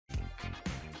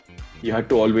you had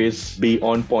to always be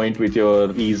on point with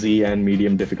your easy and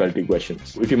medium difficulty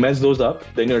questions. If you mess those up,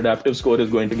 then your adaptive score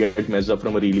is going to get messed up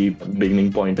from a really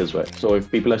beginning point as well. So if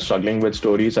people are struggling with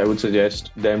stories, I would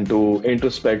suggest them to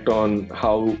introspect on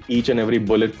how each and every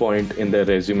bullet point in their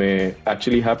resume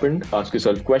actually happened. Ask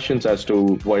yourself questions as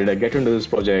to why did I get into this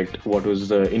project? What was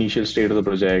the initial state of the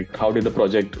project? How did the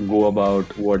project go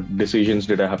about? What decisions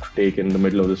did I have to take in the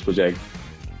middle of this project?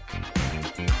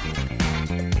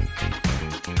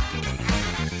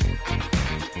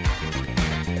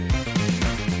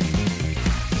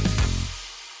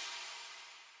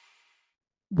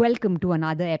 Welcome to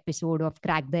another episode of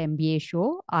Crack The MBA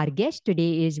Show. Our guest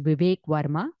today is Vivek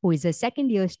Varma, who is a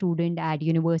second-year student at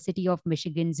University of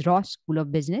Michigan's Ross School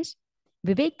of Business.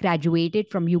 Vivek graduated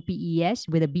from UPES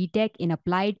with a B.Tech in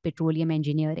Applied Petroleum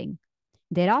Engineering.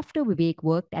 Thereafter, Vivek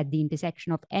worked at the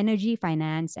intersection of energy,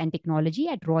 finance, and technology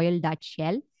at Royal Dutch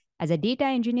Shell as a data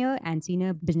engineer and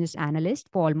senior business analyst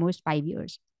for almost 5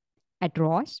 years. At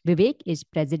Ross, Vivek is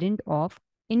president of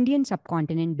Indian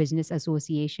Subcontinent Business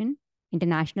Association,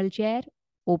 International Chair,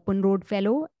 Open Road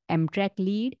Fellow, MTrek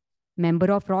Lead, member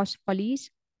of Ross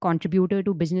Follies, contributor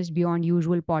to Business Beyond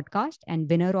Usual podcast, and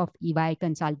winner of EY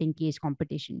Consulting Case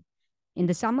Competition. In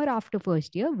the summer after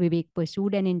first year, Vivek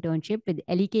pursued an internship with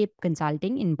LEK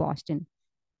Consulting in Boston.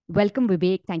 Welcome,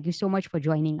 Vivek. Thank you so much for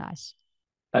joining us.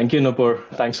 Thank you, Nupur.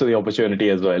 Thanks for the opportunity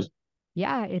as well.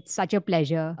 Yeah, it's such a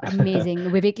pleasure. Amazing.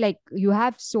 Vivek, you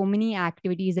have so many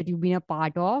activities that you've been a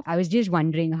part of. I was just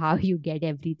wondering how you get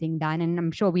everything done, and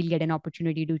I'm sure we'll get an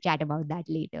opportunity to chat about that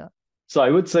later. So I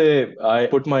would say I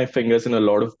put my fingers in a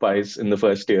lot of pies in the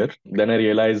first year. Then I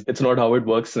realized it's not how it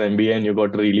works in MBA and you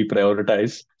got to really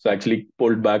prioritize. So I actually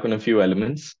pulled back on a few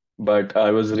elements, but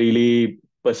I was really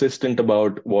persistent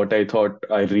about what I thought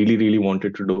I really, really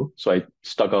wanted to do. So I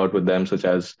stuck out with them, such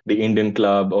as the Indian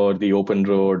Club or the Open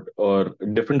Road or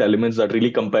different elements that really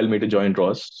compelled me to join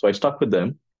Ross. So I stuck with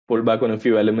them, pulled back on a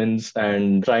few elements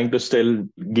and trying to still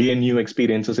gain new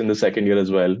experiences in the second year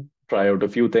as well. Try out a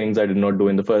few things I did not do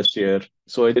in the first year.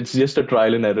 So it's just a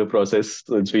trial and error process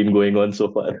that's been going on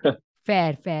so far.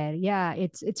 Fair. Yeah,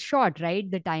 it's short, right?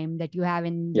 The time that you have,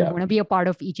 and you Yeah, want to be a part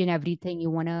of each and everything. You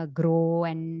want to grow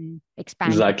and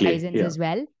expand exactly. horizons Yeah. as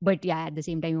well. But yeah, at the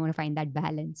same time, you want to find that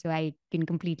balance. So I can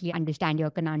completely understand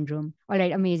your conundrum. All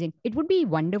right, amazing. It would be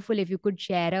wonderful if you could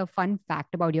share a fun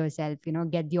fact about yourself,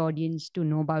 get the audience to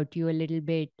know about you a little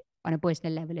bit on a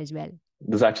personal level as well.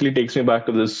 This actually takes me back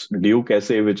to this Duke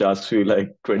essay, which asks you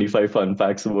like 25 fun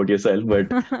facts about yourself.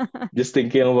 But just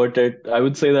thinking about it, I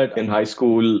would say that in high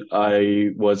school,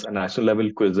 I was a national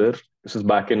level quizzer. This is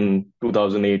back in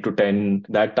 2008 to 10,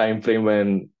 that time frame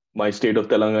when my state of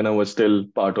Telangana was still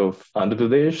part of Andhra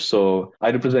Pradesh. So I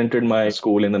represented my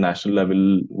school in the national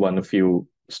level, won a few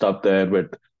stuff there,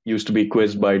 but used to be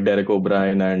quizzed by Derek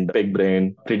O'Brien and Big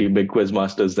Brain, pretty big quiz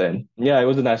masters then. Yeah, I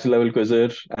was a national level quizzer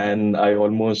and I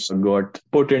almost got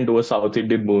put into a South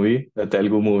Indian movie, a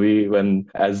Telugu movie, when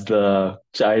as the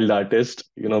child artist,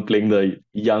 playing the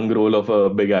young role of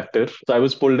a big actor. So I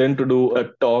was pulled in to do a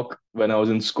talk when I was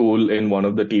in school in one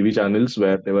of the TV channels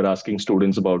where they were asking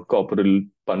students about corporal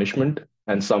punishment.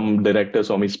 And some director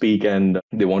saw me speak and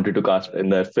they wanted to cast in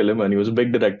their film. And he was a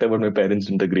big director, but my parents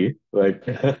didn't agree. Right.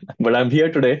 But I'm here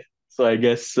today. So I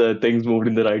guess things moved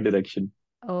in the right direction.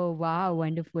 Oh, wow.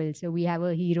 Wonderful. So we have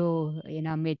a hero in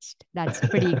our midst. That's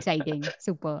pretty exciting.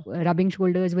 Super. Rubbing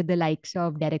shoulders with the likes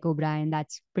of Derek O'Brien.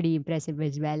 That's pretty impressive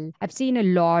as well. I've seen a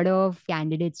lot of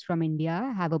candidates from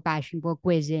India have a passion for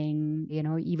quizzing,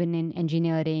 even in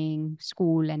engineering,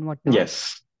 school, and whatnot.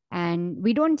 Yes. And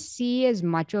we don't see as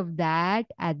much of that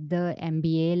at the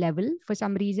MBA level for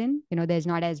some reason. There's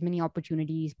not as many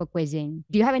opportunities for quizzing.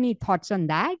 Do you have any thoughts on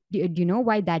that? Do you know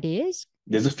why that is?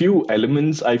 There's a few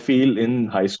elements I feel in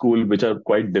high school which are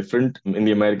quite different in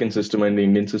the American system and the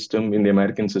Indian system. In the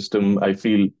American system, I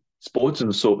feel sports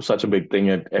is such a big thing.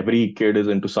 Every kid is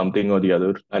into something or the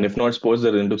other. And if not sports,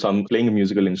 they're into some playing a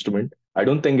musical instrument. I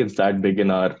don't think it's that big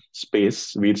in our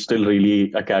space. We're still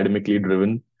really academically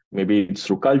driven. Maybe it's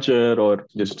through culture or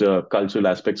just cultural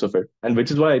aspects of it. And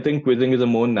which is why I think quizzing is a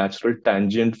more natural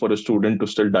tangent for a student to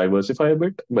still diversify a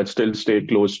bit, but still stay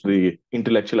close to the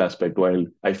intellectual aspect. While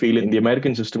I feel in the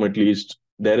American system, at least,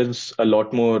 there is a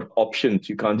lot more options.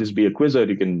 You can't just be a quizzer.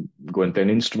 You can go into an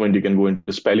instrument. You can go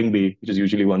into spelling bee, which is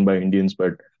usually won by Indians,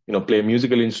 but play a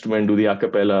musical instrument, do the a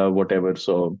cappella, whatever.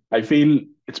 So I feel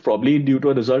it's probably due to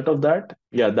a result of that.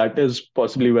 Yeah, that is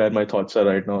possibly where my thoughts are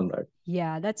right now on that.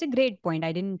 Yeah, that's a great point.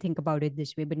 I didn't think about it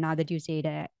this way, but now that you say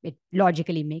it, it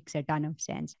logically makes a ton of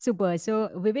sense. Super. So,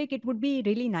 Vivek, it would be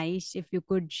really nice if you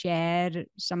could share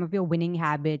some of your winning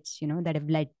habits, that have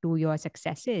led to your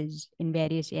successes in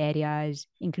various areas,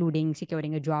 including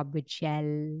securing a job with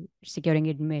Shell, securing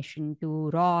admission to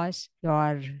Ross,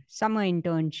 your summer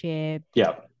internship,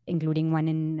 Yeah. including one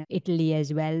in Italy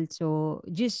as well. So,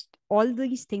 just all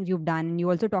these things you've done. You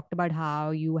also talked about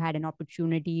how you had an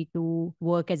opportunity to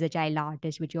work as a child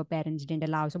artist, which your parents didn't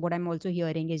allow. So, what I'm also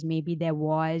hearing is maybe there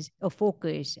was a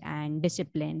focus and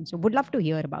discipline. So, would love to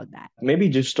hear about that. Maybe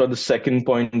just on the second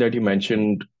point that you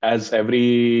mentioned, as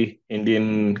every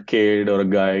Indian kid or a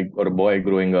guy or a boy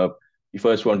growing up, you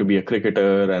first want to be a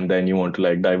cricketer and then you want to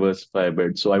like diversify a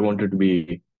bit. So I wanted to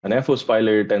be an Air Force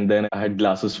pilot, and then I had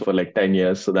glasses for like 10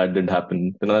 years, so that didn't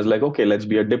happen. Then I was like, okay, let's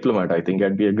be a diplomat. I think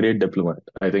I'd be a great diplomat.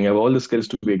 I think I have all the skills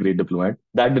to be a great diplomat.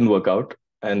 That didn't work out.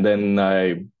 And then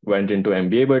I went into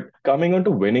MBA. But coming on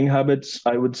to winning habits,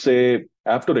 I would say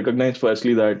I have to recognize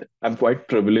firstly that I'm quite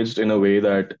privileged in a way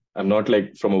that I'm not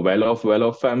like from a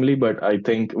well-off family, but I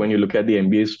think when you look at the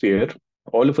MBA sphere,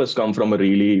 all of us come from a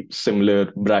really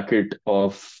similar bracket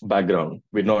of background.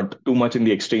 We're not too much in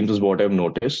the extremes, is what I've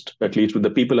noticed, at least with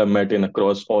the people I've met in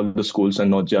across all the schools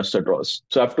and not just at Ross.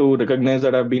 So I have to recognize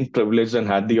that I've been privileged and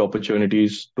had the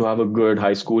opportunities to have a good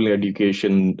high school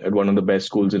education at one of the best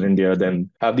schools in India, then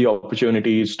have the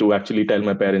opportunities to actually tell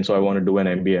my parents, oh, I want to do an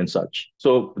MBA and such.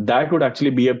 So that would actually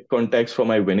be a context for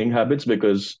my winning habits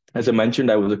because, as I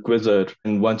mentioned, I was a quizzer.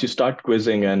 And once you start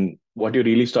quizzing, and what you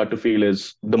really start to feel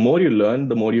is the more you learn,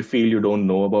 the more you feel you don't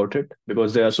know about it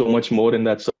because there are so much more in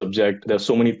that subject. There are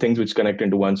so many things which connect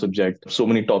into one subject. So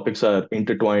many topics are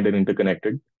intertwined and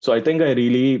interconnected. So I think I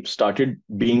really started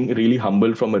being really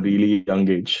humble from a really young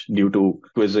age due to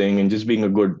quizzing and just being a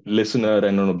good listener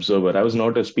and an observer. I was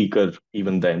not a speaker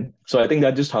even then. So I think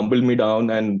that just humbled me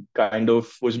down and kind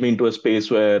of pushed me into a space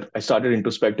where I started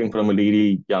introspecting from a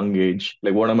really young age.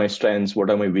 Like, what are my strengths? What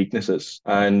are my weaknesses?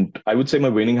 And I would say my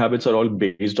winning habits are all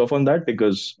based off on that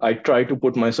because I try to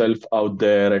put myself out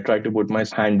there. I try to put my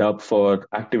hand up for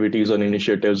activities and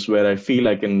initiatives where I feel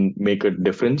I can make a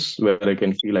difference, where I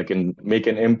can feel I can make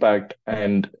an impact.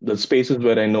 And the spaces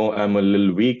where I know I'm a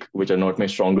little weak, which are not my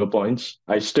stronger points,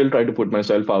 I still try to put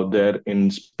myself out there in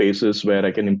spaces where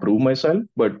I can improve myself,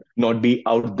 but not be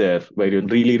out there where you're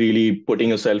really, really putting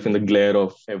yourself in the glare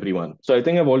of everyone. So I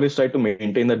think I've always tried to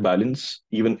maintain that balance,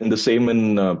 even in the same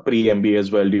in pre-MBA as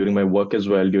well, during my work as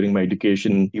well, during my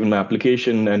education, even my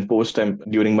application and post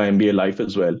during my MBA life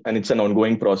as well. And it's an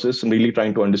ongoing process and really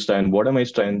trying to understand what are my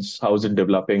strengths, how is it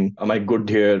developing, am I good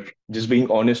here? Just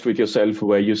being honest with yourself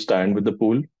where you stand with the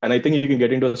pool. And I think you can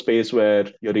get into a space where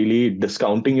you're really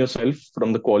discounting yourself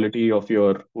from the quality of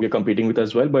who you're competing with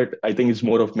as well. But I think it's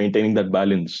more of maintaining that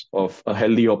balance of a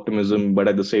healthy optimism, but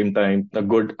at the same time, a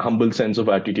good, humble sense of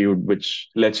attitude, which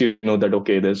lets you know that,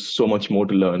 okay, there's so much more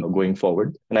to learn going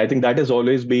forward. And I think that has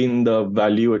always been the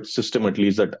value system, at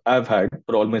least, that I've had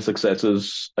for all my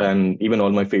successes and even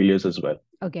all my failures as well.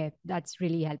 Okay, that's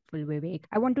really helpful, Vivek.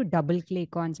 I want to double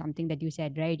click on something that you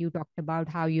said, right? You talked about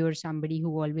how you're somebody who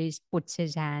always puts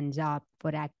his hands up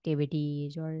for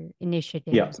activities or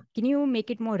initiatives. Yeah. Can you make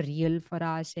it more real for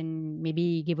us and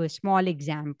maybe give a small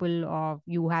example of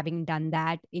you having done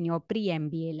that in your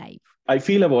pre-MBA life? I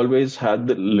feel I've always had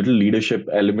the little leadership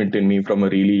element in me from a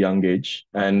really young age.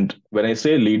 And when I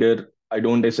say leader, I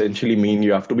don't essentially mean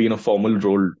you have to be in a formal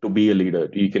role to be a leader.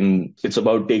 It's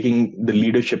about taking the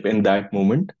leadership in that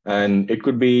moment. And it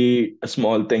could be a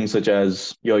small thing such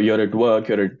as you're at work,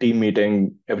 you're at a team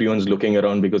meeting, everyone's looking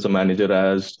around because the manager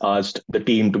has asked the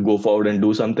team to go forward and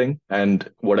do something. And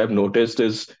what I've noticed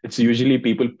is it's usually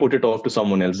people put it off to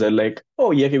someone else. They're like,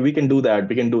 oh, yeah, okay, we can do that.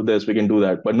 We can do this. We can do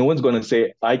that. But no one's going to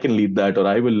say, I can lead that, or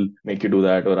I will make you do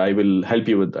that, or I will help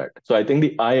you with that. So I think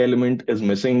the I element is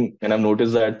missing. And I've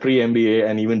noticed that pre-MBA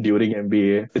and even during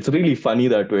MBA, it's really funny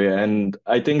that way. And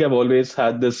I think I've always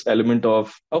had this element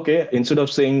of, okay, instead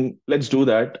of saying, let's do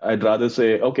that, I'd rather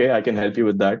say, okay, I can help you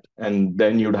with that. And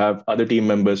then you'd have other team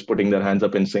members putting their hands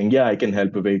up and saying, yeah, I can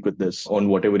help Vivek with this on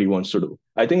whatever he wants to do.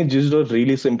 I think it's just those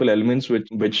really simple elements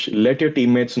which let your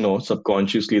teammates know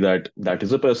subconsciously that that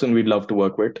is a person we'd love to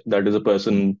work with. That is a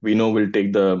person we know will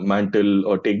take the mantle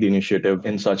or take the initiative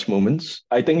in such moments.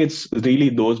 I think it's really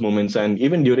those moments. And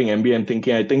even during MBA, I'm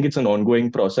thinking, I think it's an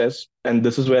ongoing process. And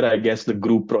this is where I guess the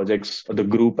group projects, the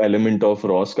group element of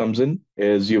Ross comes in,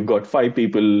 is you've got 5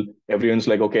 people. Everyone's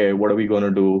like, okay, what are we going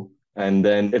to do? And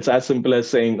then it's as simple as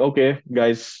saying, okay,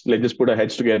 guys, let's just put our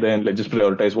heads together and let's just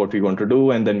prioritize what we want to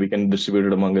do, and then we can distribute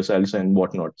it among ourselves and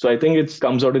whatnot. So I think it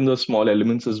comes out in the small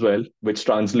elements as well, which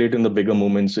translate in the bigger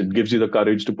moments. It gives you the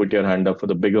courage to put your hand up for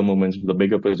the bigger moments, the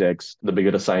bigger projects, the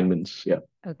bigger assignments. Yeah.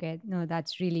 Okay, no,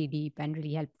 that's really deep and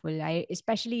really helpful. I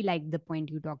especially like the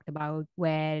point you talked about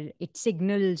where it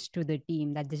signals to the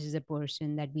team that this is a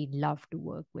person that we'd love to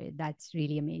work with. That's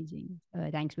really amazing.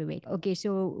 Thanks, Vivek. Okay,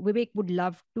 so Vivek would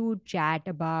love to chat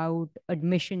about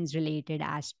admissions related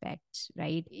aspects,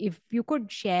 right? If you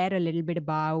could share a little bit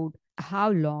about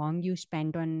how long you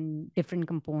spent on different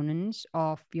components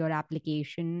of your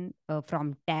application,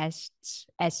 from tests,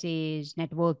 essays,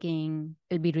 networking,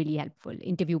 it'll be really helpful.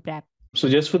 Interview prep. So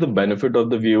just for the benefit of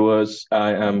the viewers,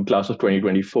 I am class of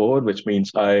 2024, which means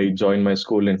I joined my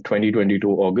school in 2022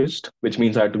 August, which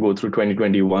means I had to go through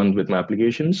 2021 with my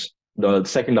applications, the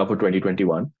second half of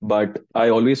 2021. But I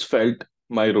always felt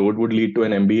my road would lead to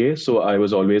an MBA. So I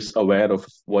was always aware of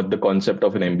what the concept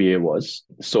of an MBA was.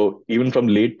 So even from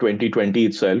late 2020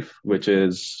 itself, which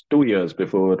is 2 years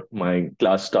before my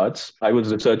class starts, I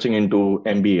was researching into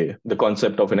MBA, the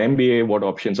concept of an MBA, what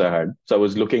options I had. So I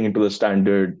was looking into the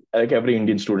standard, like every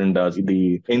Indian student does,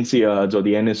 the INSEADs or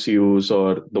the NSUs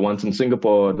or the ones in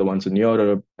Singapore, the ones in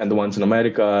Europe, and the ones in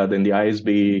America, then the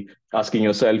ISB, asking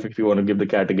yourself if you want to give the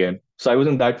cat again. So I was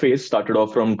in that phase, started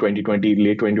off from 2020,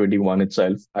 late 2021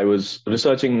 itself. I was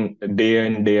researching day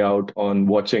in, day out on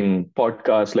watching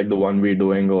podcasts like the one we're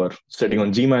doing, or sitting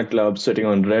on GMAT clubs, sitting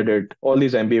on Reddit, all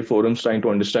these MBA forums, trying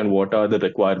to understand what are the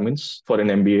requirements for an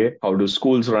MBA. How do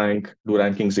schools rank? Do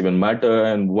rankings even matter?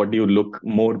 And what do you look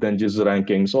more than just the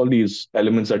rankings? All these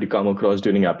elements that you come across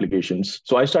during applications.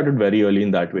 So I started very early in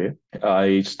that way.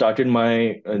 I started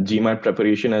my GMAT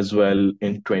preparation as well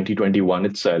in 2021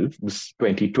 itself, this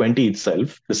 2020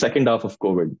 itself, the second half of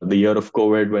COVID, the year of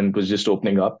COVID when it was just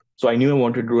opening up. So I knew I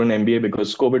wanted to do an MBA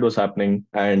because COVID was happening,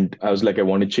 and I was like, I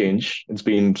want to change. It's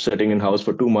been sitting in house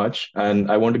for too much, and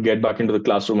I want to get back into the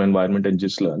classroom environment and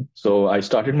just learn. So I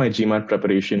started my GMAT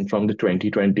preparation from the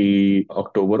 2020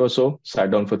 October or so,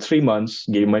 sat down for 3 months,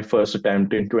 gave my first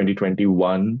attempt in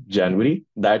 2021 January.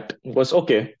 That was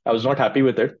okay. I was not happy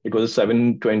with it. It was a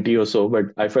 720 or so, but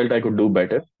I felt I could do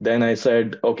better. Then I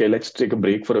said, okay, let's take a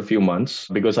break for a few months,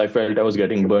 because I felt I was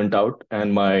getting burnt out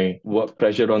and my work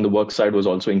pressure on the work side was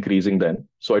also increasing then.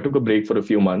 So I took a break for a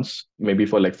few months, maybe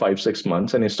for like 5, 6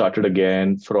 months, and I started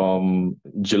again from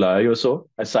July or so.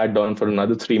 I sat down for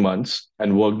another 3 months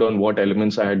and worked on what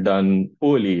elements I had done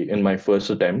poorly in my first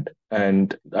attempt.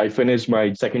 And I finished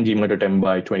my second GMAT attempt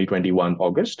by 2021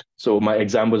 August. So my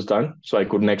exam was done. So I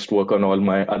could next work on all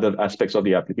my other aspects of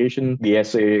the application, the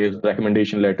essays,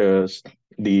 recommendation letters,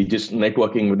 the just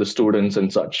networking with the students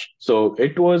and such. So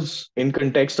it was in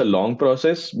context a long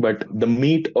process, but the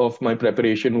meat of my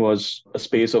preparation was a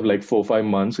space of like 4, 5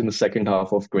 months in the second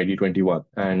half of 2021.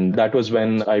 And that was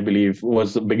when I believe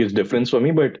was the biggest difference for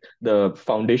me. But the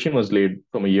foundation was laid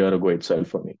from a year ago itself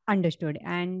for me. Understood.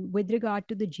 And with regard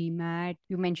to the GMAT,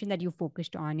 you mentioned that you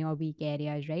focused on your weak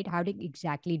areas, right? How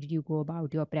exactly did you go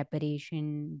about your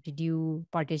preparation? Did you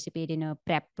participate in a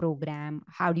prep program?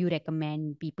 How do you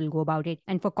recommend people go about it?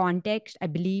 And for context, I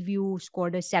believe you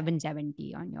scored a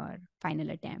 770 on your final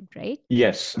attempt, right?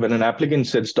 Yes, when an applicant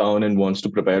sits down and wants to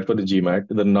prepare for the GMAT,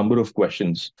 the number of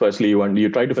questions. Firstly, you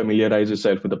try to familiarize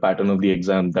yourself with the pattern of the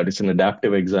exam, that it's an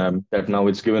adaptive exam, that now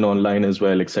it's given online as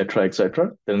well, etc.,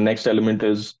 etc. Then the next element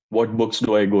is, what books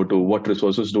do I go to? What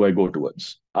resources do I go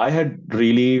towards? I had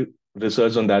really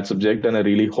research on that subject, and I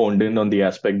really honed in on the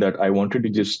aspect that I wanted to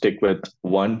just stick with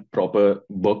one proper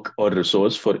book or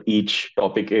resource for each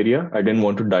topic area. I didn't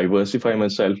want to diversify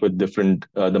myself with different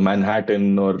the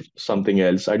Manhattan or something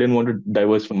else. I didn't want to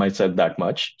diversify myself that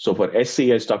much. So for SC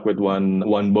I stuck with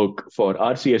one book. For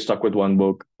RC I stuck with one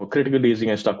book. For critical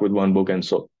reasoning I stuck with one book, and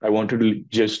so I wanted to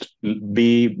just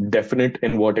be definite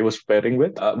in what I was preparing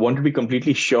with. I wanted to be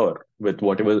completely sure with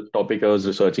whatever topic I was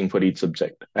researching for each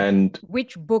subject. And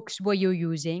which books were you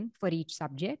using for each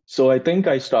subject? So I think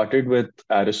I started with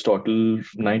Aristotle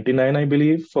 99, I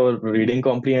believe, for reading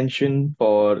comprehension.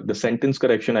 For the sentence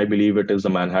correction, I believe it is the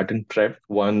Manhattan Prep.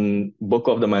 One book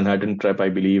of the Manhattan Prep, I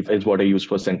believe, is what I use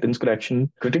for sentence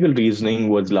correction. Critical reasoning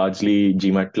was largely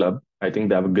GMAT Club. I think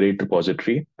they have a great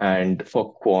repository. And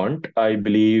for quant, I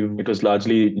believe it was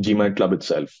largely GMAT Club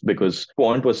itself, because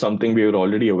quant was something we were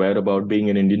already aware about being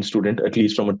an Indian student, at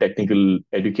least from a technical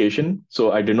education.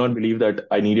 So I did not believe that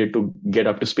I needed to get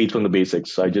up to speed from the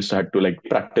basics. I just had to like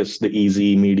practice the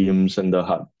easy, mediums, and the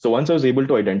hard. So once I was able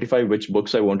to identify which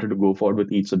books I wanted to go for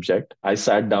with each subject, I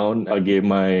sat down, I gave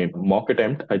my mock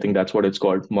attempt. I think that's what it's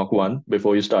called, mock one,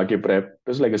 before you start your prep. It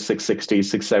was like a 660,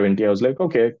 670. I was like,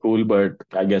 okay, cool, but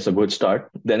I guess a good start.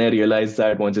 Then I realized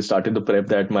that once I started the prep,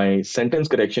 that my sentence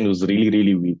correction was really,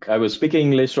 really weak. I was speaking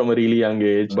English from a really young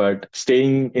age, but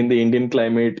staying in the Indian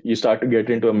climate, you start to get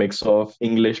into a mix of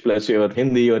English plus your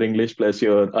Hindi or English plus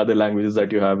your other languages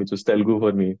that you have, which was Telugu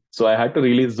for me. So I had to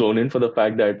really zone in for the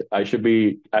fact that I should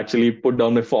be actually put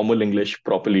down my formal English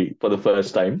properly for the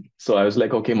first time. So I was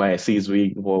like, okay, my SE is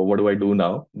weak. Well, what do I do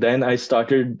now? Then I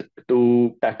started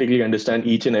to tactically understand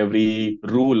each and every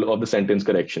rule of the sentence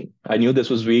correction. I knew this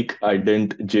was weak. I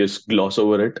didn't just gloss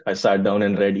over it. I sat down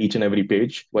and read each and every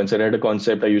page. Once I read a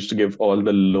concept, I used to give all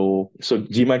the low. So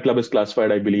GMAT Club is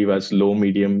classified, I believe, as low,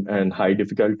 medium, and high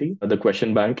difficulty. The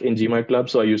question bank in GMAT Club.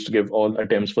 So I used to give all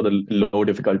attempts for the low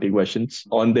difficulty questions.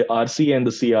 On the RC and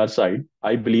the CR side,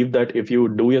 I believe that if you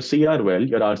do your CR well,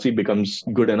 your RC becomes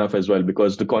good enough as well,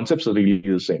 because the concepts are really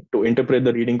the same. To interpret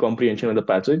the reading comprehension of the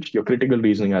passage, your critical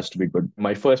reasoning has to be good.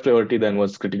 My first priority then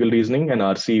was critical reasoning, and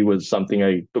RC was something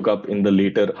I took up in the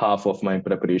later half of my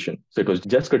preparation. So it was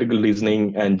just critical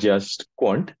reasoning and just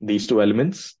quant, these two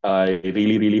elements. I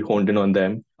really, really honed in on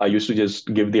them. I used to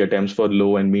just give the attempts for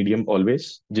low and medium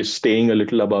always, just staying a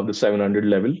little above the 700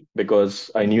 level, because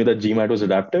I knew that GMAT was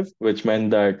adaptive, which meant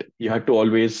that you had to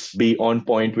always be on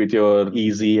point with your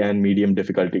easy and medium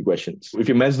difficulty questions. If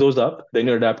you mess those up, then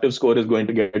your adaptive score is going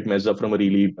to get messed up from a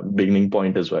really beginning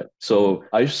point as well. So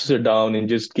I used to sit down and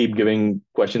just keep giving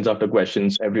questions after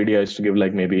questions. Every day I used to give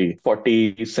like maybe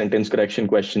 40 sentence correction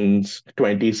questions,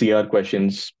 20 CR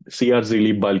questions. CR is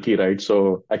really bulky, right?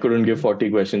 So I couldn't give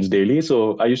 40 questions daily.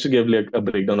 So I used to give like a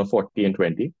breakdown of 40 and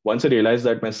 20. Once I realized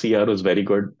that my CR was very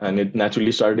good and it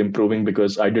naturally started improving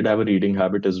because I did have a reading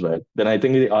habit as well, then I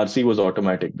think the RC was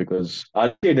automatic, because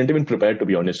RC I didn't even prepare, to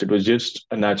be honest. It was just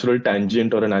a natural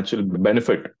tangent or a natural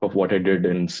benefit of what I did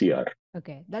in CR.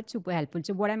 Okay, that's super helpful.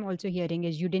 So what I'm also hearing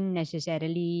is you didn't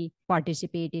necessarily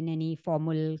participate in any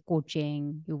formal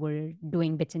coaching. You were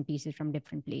doing bits and pieces from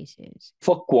different places.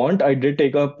 For quant, I did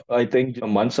take up, I think, a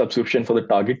month subscription for the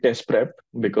target test prep,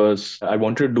 because I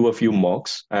wanted to do a few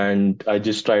mocks, and I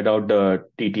just tried out the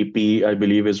TTP, I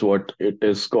believe is what it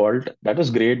is called. That was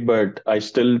great, but I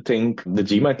still think the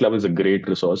GMAT Club is a great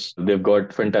resource. They've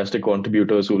got fantastic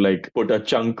contributors who like put a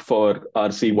chunk for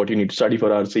RC, what you need to study for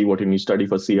RC, what you need to study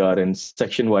for CR, and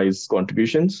section-wise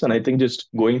contributions. And I think just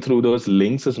going through those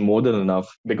links is more than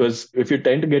enough, because if you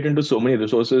tend to get into so many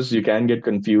resources, you can get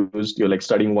confused. You're like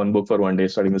studying one book for one day,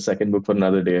 studying the second book for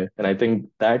another day. And I think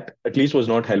that at least was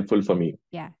not helpful for me.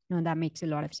 Yeah, no, that makes a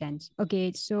lot of sense.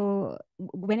 Okay, so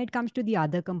when it comes to the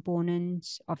other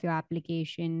components of your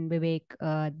application, Vivek,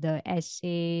 the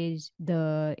essays,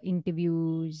 the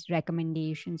interviews,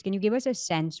 recommendations, can you give us a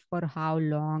sense for how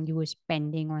long you were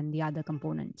spending on the other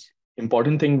components?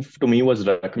 Important thing to me was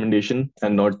recommendation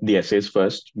and not the essays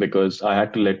first, because I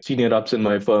had to let senior ups in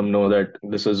my firm know that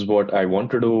this is what I want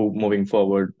to do moving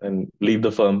forward and leave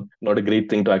the firm. Not a great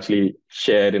thing to actually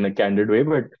share in a candid way,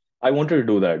 but I wanted to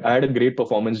do that. I had a great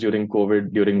performance during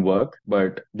COVID, during work,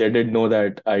 but they did know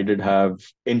that I did have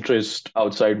interest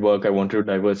outside work. I wanted to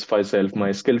diversify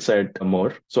my skill set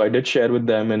more. So I did share with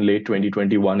them in late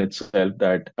 2021 itself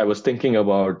that I was thinking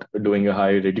about doing a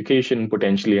higher education,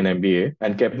 potentially an MBA,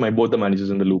 and kept my both the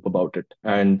managers in the loop about it.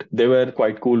 And they were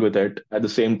quite cool with it. At the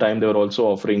same time, they were also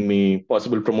offering me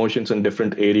possible promotions in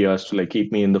different areas to like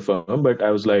keep me in the firm. But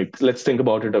I was like, let's think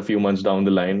about it a few months down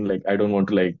the line. Like, I don't want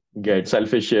to like get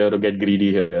selfish here or get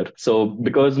greedy here. So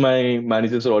because my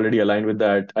managers are already aligned with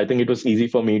that, I think it was easy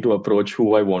for me to approach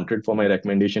who I wanted for my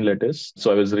recommendation letters.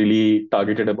 So I was really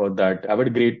targeted about that. I've had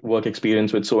a great work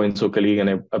experience with so and so colleague, and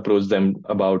I approached them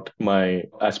about my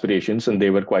aspirations, and they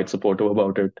were quite supportive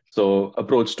about it. So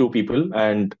approached two people,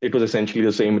 and it was essentially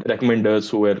the same recommenders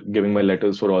who were giving my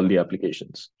letters for all the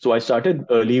applications. So I started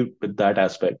early with that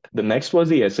aspect. The next was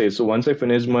the essay. So once I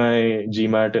finished my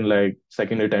GMAT in like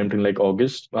second attempt in like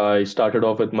August, I started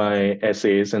off with my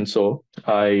essays. And so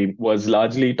I was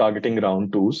largely targeting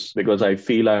round twos because I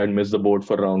feel I had missed the boat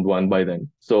for round one by then.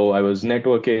 So I was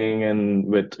networking and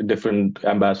with different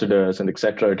ambassadors and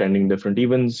etc., attending different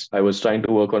events. I was trying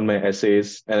to work on my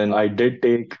essays. And I did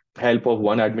take help of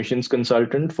one admissions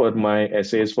consultant for my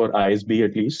essays for ISB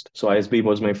at least. So ISB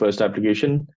was my first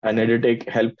application, and I did take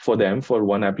help for them for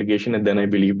one application. And then I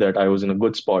believed that I was in a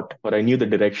good spot, but I knew the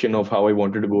direction of how I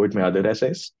wanted to go with my other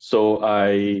essays. So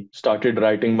I started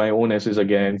writing my own essays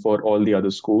again for all the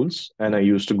other schools. And I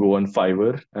used to go on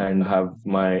Fiverr and have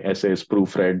my essays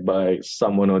proofread by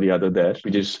someone or the other there, to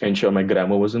just ensure my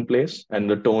grammar was in place and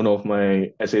the tone of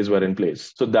my essays were in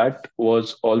place. So that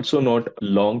was also not a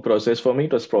long process for me.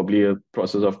 It was probably a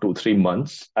process of 2, 3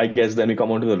 months. I guess then we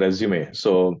come on to the resume.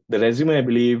 So the resume, I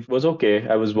believe, was okay.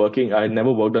 I was working, I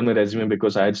never worked on my resume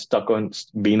because I had stuck on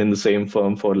being in the same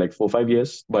firm for like 4, 5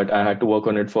 years, but I had to work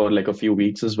on it for like a few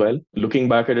weeks as well. Looking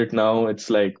back at it now, it's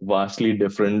like vastly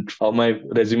different how my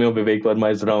resume of Vivek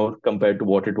Varma is now compared to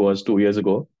what it was 2 years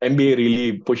ago. MBA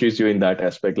really pushes you in that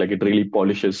aspect, like it really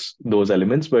polishes those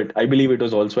elements. But I believe it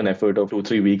was also an effort of 2,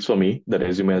 3 weeks for me, the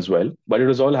resume as well. But it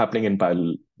was all happening in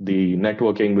parallel. The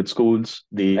networking with schools,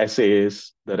 the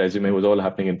essays, the resume was all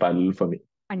happening in parallel for me.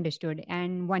 Understood.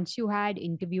 And once you had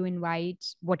interview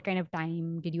invites, what kind of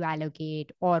time did you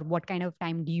allocate, or what kind of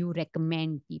time do you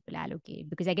recommend people allocate?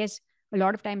 Because I guess a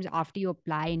lot of times after you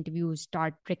apply, interviews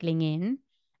start trickling in,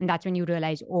 and that's when you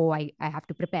realize, oh, I have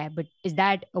to prepare. But is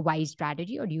that a wise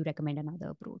strategy, or do you recommend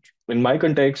another approach? In my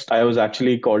context, I was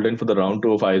actually called in for the round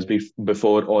two of ISB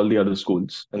before all the other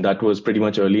schools. And that was pretty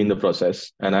much early in the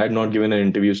process. And I had not given an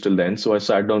interview till then. So I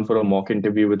sat down for a mock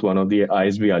interview with one of the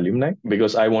ISB alumni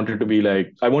because I wanted to be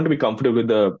like, I want to be comfortable with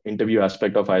the interview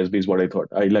aspect of ISB, is what I thought.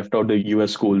 I left out the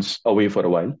US schools away for a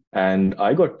while and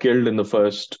I got killed in the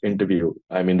first interview.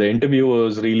 I mean, the interview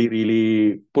was really,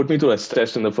 really put me through a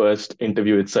stress in the first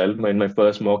interview itself. In my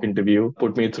first mock interview,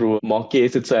 put me through a mock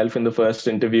case itself in the first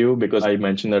interview because I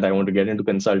mentioned that I want to get into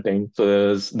consulting.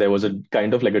 So there was a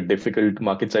kind of like a difficult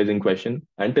market sizing question.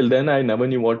 Until then, I never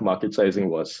knew what market sizing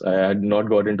was. I had not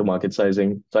got into market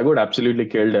sizing. So I got absolutely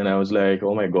killed and I was like,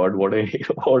 oh my God, what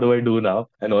do I do now?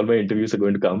 And all my interviews are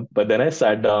going to come. But then I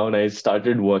sat down, I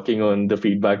started working on the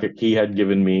feedback he had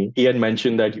given me. He had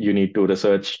mentioned that you need to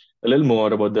research a little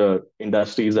more about the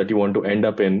industries that you want to end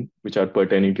up in, which are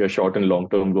pertaining to your short and long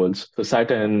term goals. So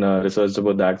sat and researched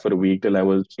about that for a week till I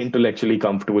was intellectually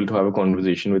comfortable to have a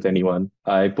conversation with anyone.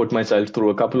 I put myself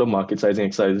through a couple of market sizing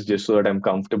exercises just so that I'm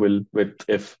comfortable with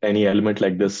if any element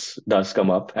like this does come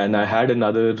up. And I had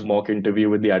another mock interview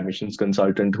with the admissions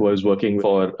consultant who was working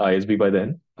for ISB by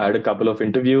then. I had a couple of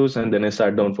interviews and then I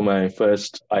sat down for my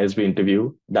first ISB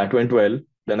interview. That went well.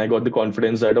 Then I got the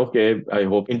confidence that, okay, I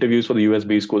hope interviews for the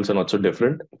USB schools are not so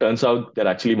different. Turns out they're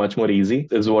actually much more easy.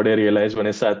 This is what I realized when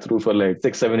I sat through for like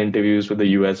 6, 7 interviews with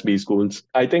the USB schools.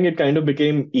 I think it kind of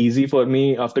became easy for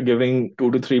me after giving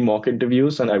 2 to 3 mock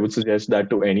interviews. And I would suggest that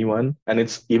to anyone. And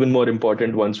it's even more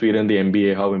important once we're in the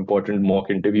MBA, how important mock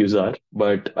interviews are.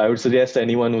 But I would suggest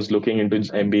anyone who's looking into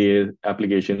MBA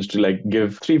applications to like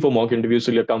give 3, 4 mock interviews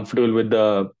so you're comfortable with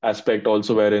the aspect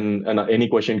also wherein any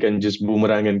question can just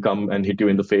boomerang and come and hit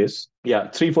you in the face. Yeah,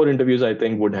 3, 4 interviews I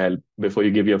think would help before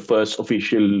you give your first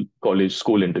official college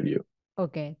school interview.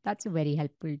 Okay, that's a very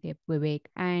helpful tip, Vivek.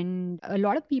 And a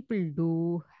lot of people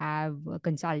do have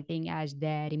consulting as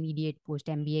their immediate post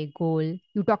MBA goal.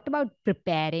 You talked about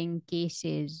preparing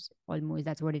cases, almost,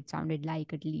 that's what it sounded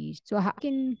like at least. So, how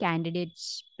can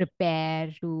candidates prepare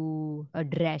to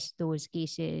address those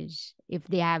cases if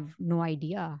they have no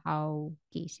idea how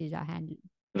cases are handled?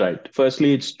 Right.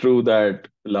 Firstly, it's true that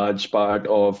large part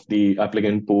of the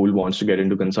applicant pool wants to get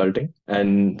into consulting.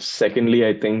 And secondly,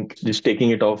 I think just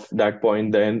taking it off that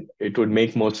point, then it would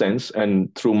make more sense.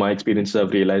 And through my experiences,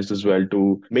 I've realized as well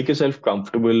to make yourself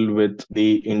comfortable with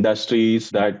the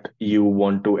industries that you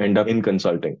want to end up in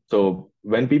consulting. So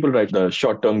when people write the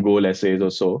short-term goal essays or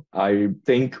so, I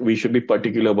think we should be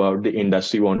particular about the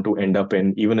industry we want to end up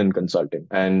in, even in consulting.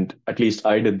 And at least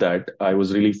I did that. I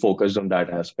was really focused on that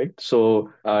aspect.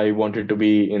 So I wanted to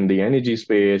be in the energy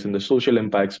space, in the social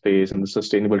impact space, in the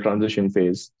sustainable transition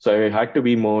phase. So I had to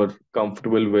be more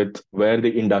comfortable with where the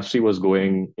industry was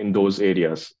going in those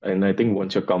areas. And I think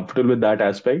once you're comfortable with that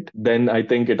aspect, then I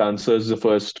think it answers the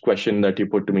first question that you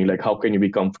put to me, like how can you be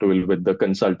comfortable with the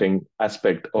consulting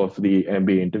aspect of the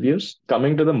MBA interviews?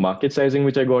 Coming to the market sizing,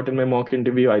 which I got in my mock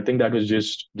interview, I think that was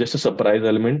just a surprise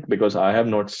element because I have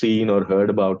not seen or heard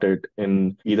about it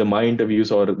in either my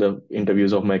interviews or the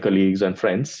interviews of my colleagues and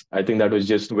friends. I think that was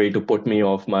just a way to put me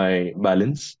off my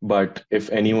balance. But if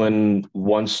anyone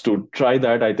wants to try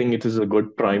that, I think it is a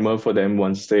good primer for them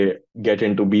once they get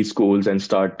into B schools and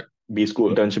start B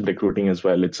school internship recruiting as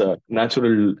well. It's a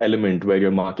natural element where you're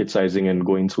market sizing and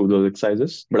going through those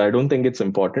exercises. But I don't think it's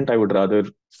important. I would rather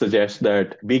suggest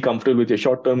that be comfortable with your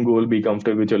short-term goal, be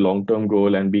comfortable with your long-term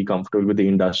goal, and be comfortable with the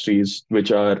industries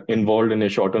which are involved in your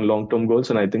short and long-term goals.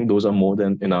 And I think those are more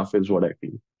than enough, is what I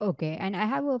feel. Okay. And I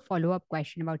have a follow-up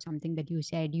question about something that you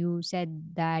said. You said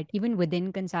that even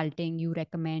within consulting, you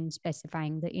recommend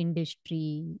specifying the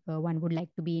industry one would like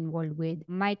to be involved with.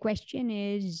 My question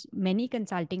is, many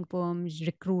consulting firms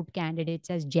recruit candidates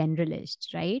as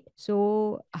generalists, right?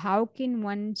 So how can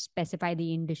one specify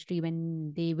the industry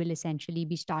when they will essentially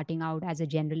be starting out as a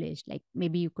generalist? Like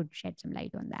maybe you could shed some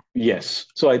light on that. Yes.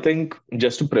 So I think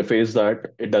just to preface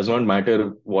that, it does not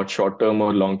matter what short term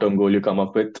or long term goal you come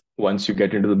up with once you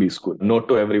get into the B school. Note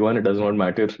to everyone, it does not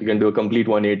matter. You can do a complete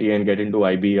 180 and get into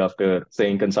IB after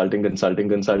saying consulting, consulting,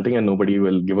 consulting, and nobody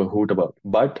will give a hoot about it.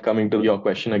 But coming to your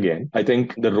question again, I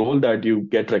think the role that you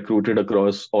get recruited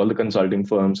across all the consulting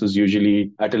firms is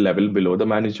usually at a level below the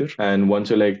manager. And once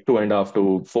you're like 2.5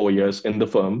 to 4 years in the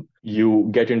firm, you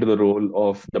get into the role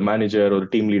of the manager or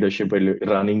team leadership,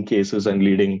 running cases and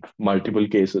leading multiple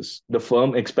cases. The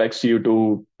firm expects you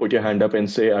to put your hand up and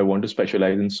say, I want to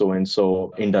specialize in so and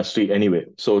so industry anyway.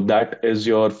 So that is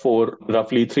your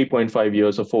roughly 3.5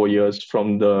 years or 4 years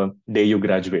from the day you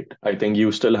graduate. I think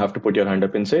you still have to put your hand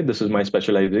up and say, this is my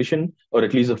specialization, or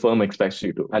at least the firm expects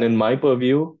you to. And in my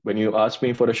purview, when you ask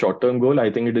me for a short term goal,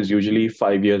 I think it is usually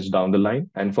 5 years down the line.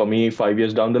 And for me, 5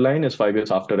 years down the line is 5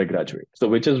 years after I graduate. So,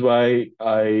 which is why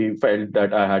I felt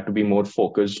that I had to be more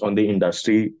focused on the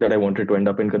industry that I wanted to end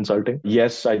up in consulting.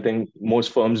 Yes, I think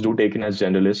most firms do take in as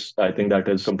generalists. I think that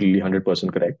is completely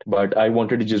 100% correct. But I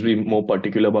wanted to just be more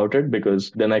particular about it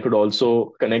because then I could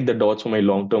also connect the dots for my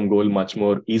long term goal much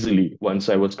more easily once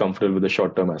I was comfortable with the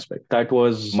short term aspect. That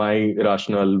was my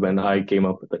rationale when I came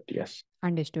up with it. Yes.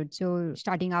 Understood. So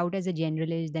starting out as a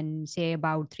generalist, then say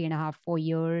about 3.5, 4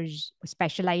 years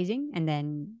specializing, and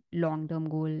then long-term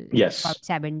goal Yes. about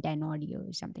 7, 10 odd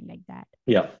years, something like that.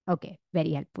 Yeah. Okay,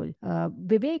 very helpful.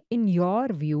 Vivek, in your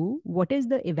view, what is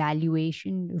the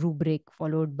evaluation rubric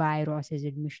followed by Ross's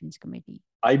admissions committee?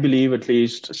 I believe, at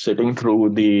least sitting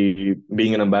through the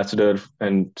being an ambassador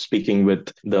and speaking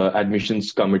with the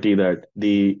admissions committee, that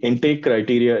the intake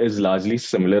criteria is largely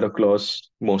similar across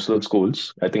most of the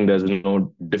schools. I think there's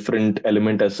no different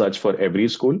element as such for every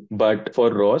school. But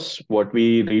for Ross, what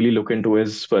we really look into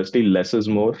is firstly, less is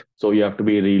more. So you have to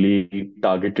be really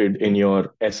targeted in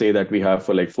your essay that we have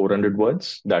for like 400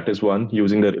 words. That is one,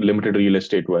 using the limited real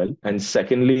estate well. And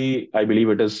secondly, I believe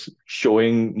it is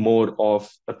showing more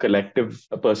of a collective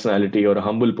personality or a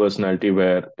humble personality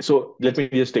where, so let me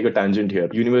just take a tangent here.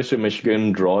 University of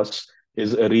Michigan, Ross,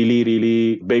 is really,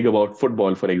 really big about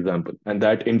football, for example. And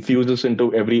that infuses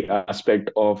into every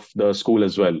aspect of the school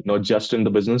as well, not just in the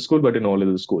business school, but in all of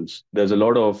the schools. There's a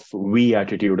lot of we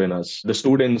attitude in us. The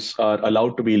students are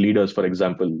allowed to be leaders, for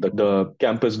example. The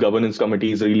campus governance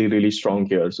committee is really, really strong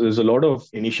here. So there's a lot of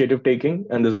initiative taking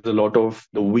and there's a lot of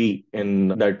the we in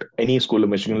that any school of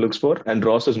Michigan looks for. And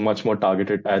Ross is much more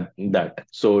targeted at that.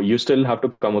 So you still have to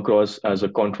come across as a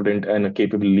confident and a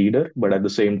capable leader, but at the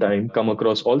same time, come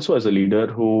across also as a leader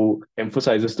who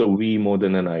emphasizes the we more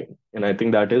than an I. And I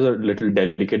think that is a little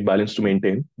delicate balance to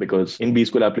maintain because in B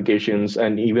school applications,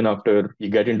 and even after you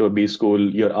get into a B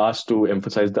school, you're asked to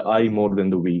emphasize the I more than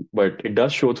the we. But it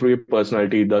does show through your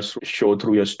personality, it does show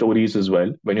through your stories as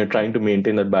well when you're trying to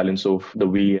maintain that balance of the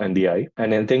we and the I.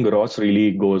 And I think Ross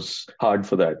really goes hard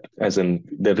for that, as in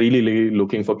they're really, really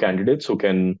looking for candidates who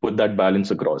can put that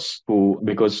balance across.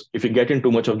 Because if you get in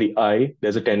too much of the I,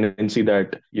 there's a tendency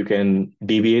that you can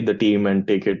deviate the team and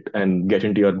take it and get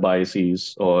into your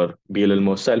biases or be a little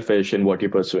more selfish in what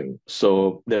you're pursuing.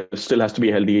 So there still has to be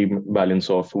a healthy balance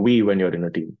of we when you're in a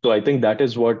team. So I think that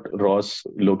is what Ross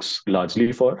looks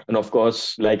largely for. And of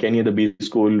course, like any other B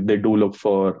school, they do look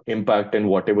for impact in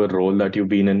whatever role that you've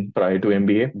been in prior to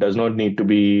MBA. Does not need to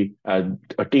be at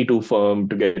a T2 firm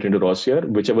to get into Ross here.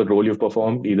 Whichever role you've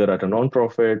performed, either at a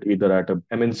non-profit, either at a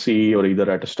MNC, or either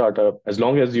at a startup, as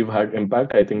long as you've had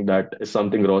impact, I think that is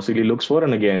something Ross really looks for.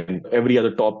 And again, every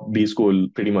other top B school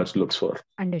pretty much looks for.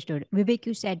 Understood. Vivek,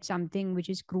 you said something which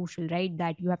is crucial, right?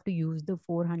 That you have to use the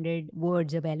 400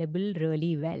 words available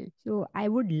really well. So I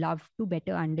would love to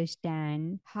better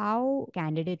understand how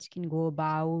candidates can go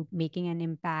about making an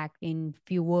impact in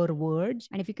fewer words.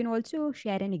 And if you can also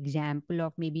share an example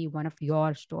of maybe one of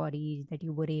your stories that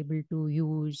you were able to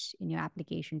use in your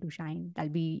application to shine,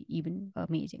 that'll be even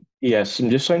amazing. Yes, I'm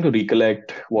just trying to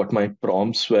recollect what my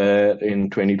prompts were in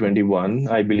 2021.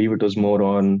 I believe it was more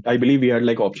on, I believe we had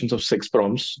like options of 6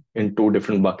 prompts in 2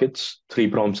 different buckets, 3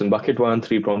 prompts in bucket 1,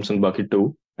 3 prompts in bucket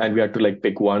 2. And we had to like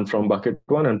pick one from bucket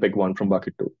one and pick one from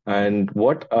bucket two. And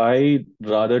what I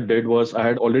rather did was I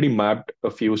had already mapped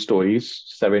a few stories,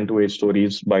 7 to 8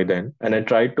 stories by then. And I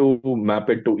tried to map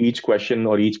it to each question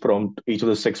or each prompt, each of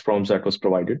the 6 prompts that was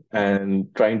provided, and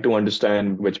trying to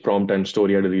understand which prompt and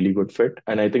story had a really good fit.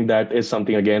 And I think that is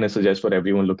something, again, I suggest for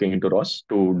everyone looking into Ross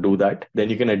to do that. Then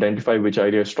you can identify which are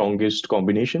your strongest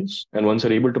combinations. And once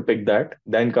you're able to pick that,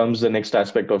 then comes the next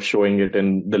aspect of showing it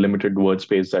in the limited word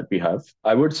space that we have.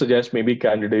 I would suggest maybe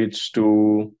candidates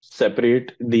to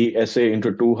separate the essay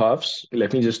into two halves.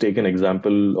 Let me just take an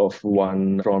example of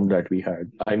one prompt that we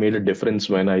had. I made a difference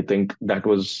when. I think that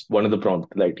was one of the prompts.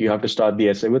 Like you have to start the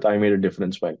essay with I made a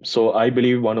difference when. So I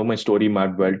believe one of my story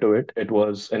mapped well to it. It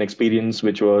was an experience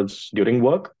which was during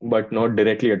work, but not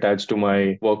directly attached to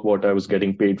my work, what I was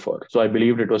getting paid for. So I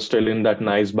believed it was still in that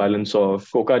nice balance of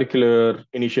co-curricular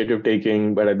initiative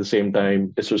taking, but at the same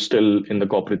time, this was still in the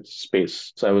corporate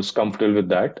space. So I was comfortable with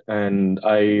that. And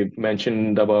I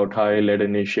mentioned about how I led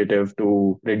an initiative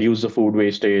to reduce the food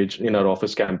wastage in our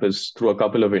office campus through a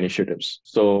couple of initiatives.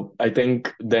 So I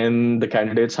think then the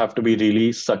candidates have to be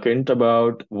really succinct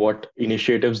about what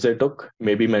initiatives they took,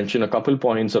 maybe mention a couple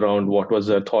points around what was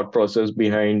their thought process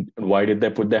behind why did they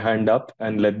put their hand up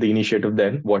and let the initiative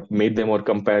then, what made them or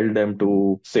compelled them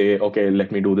to say, okay,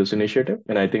 let me do this initiative.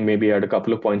 And I think maybe add a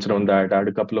couple of points around that, add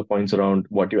a couple of points around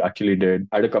what you actually did,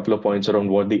 add a couple of points around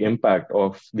what the impact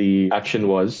of the action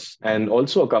was, and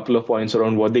also a couple of points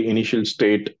around what the initial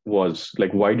state was.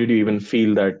 Like, why did you even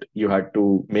feel that you had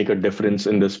to make a difference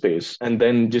in this space? And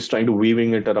then just trying to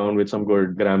weaving it around with some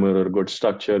good grammar or good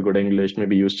structure, good English,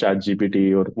 maybe use Chat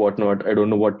GPT or whatnot. I don't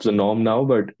know what's the norm now,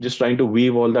 but just trying to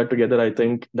weave all that together, I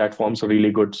think that forms a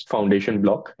really good foundation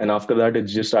block. And after that,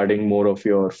 it's just adding more of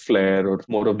your flair or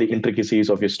more of the intricacies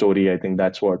of your story. I think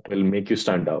that's what will make you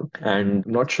stand out. And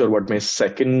I'm not sure what my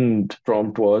second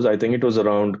prompt was. I think it was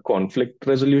around conflict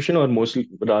resolution, or mostly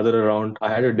rather around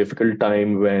I had a difficult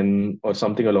time when, or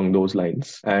something along those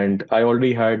lines. And I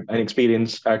already had an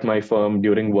experience at my firm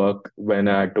during work when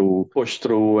I had to push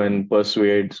through and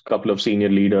persuade a couple of senior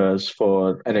leaders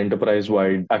for an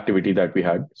enterprise-wide activity that we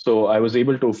had. So I was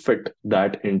able to fit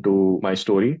that into my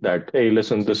story that, hey,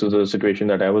 listen, this is a situation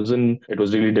that I was in. It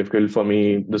was really difficult for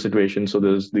me, the situation. So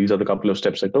these are the couple of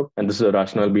steps I took. And this is a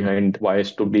rationale behind why I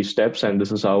took these steps. And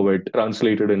this is how it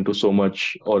translated into so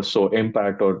much or so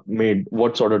impact or made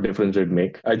what sort of difference it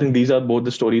make. I think these are both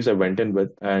the stories I went in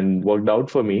with and worked out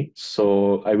for me.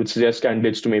 So I would suggest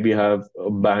candidates to maybe have a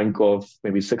bank of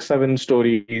maybe 6, 7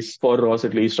 stories for Ross,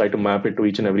 at least try to map it to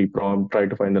each and every prompt, try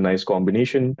to find a nice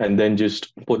combination, and then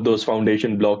just put those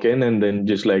foundation block in and then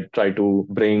just like try to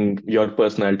bring your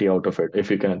personality out of it if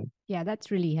you can. Yeah,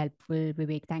 that's really helpful,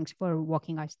 Vivek. Thanks for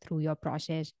walking us through your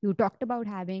process. You talked about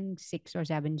having 6 or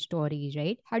 7 stories,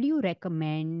 right? How do you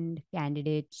recommend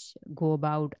candidates go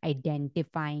about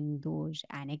identifying those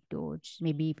anecdotes?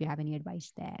 Maybe if you have any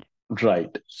advice there.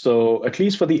 Right. So at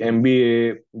least for the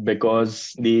MBA,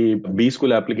 because the B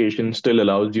school application still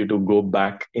allows you to go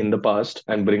back in the past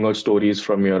and bring out stories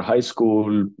from your high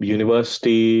school,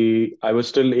 university, I was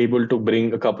still able to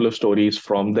bring a couple of stories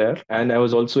from there. And I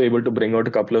was also able to bring out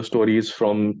a couple of stories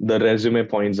from the resume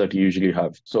points that you usually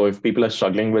have. So if people are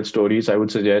struggling with stories, I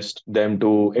would suggest them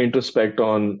to introspect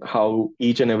on how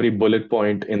each and every bullet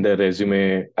point in their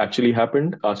resume actually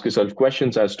happened. Ask yourself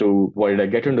questions as to why did I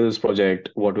get into this project?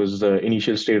 What was the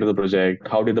initial state of the project?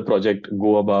 How did the project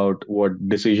go about? What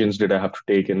decisions did I have to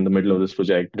take in the middle of this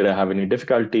project? Did I have any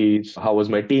difficulties? How was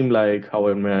my team like? How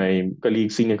were my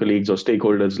colleagues, senior colleagues or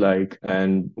stakeholders like?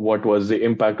 And what was the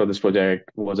impact of this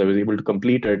project? Was I able to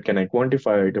complete it? Can I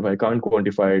quantify it? If I can't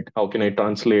quantify it, how can I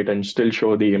translate and still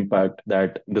show the impact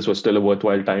that this was still a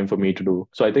worthwhile time for me to do?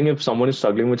 So I think if someone is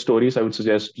struggling with stories, I would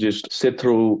suggest just sit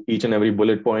through each and every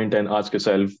bullet point and ask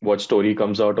yourself what story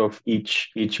comes out of each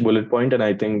bullet point. And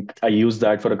I think I used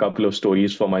that for a couple of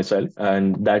stories for myself,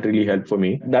 and that really helped for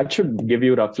me. That should give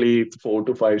you roughly 4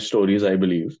 to 5 stories, I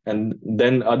believe. And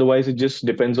then otherwise, it just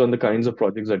depends on the kinds of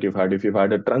projects that you've had. If you've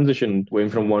had a transition going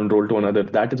from one role to another,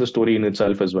 that is a story in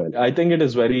itself as well. I think it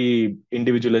is very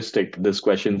individualistic, this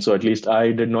question. So at least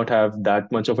I did not have that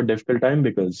much of a difficult time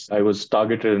because I was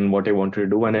targeted in what I wanted to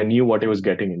do and I knew what I was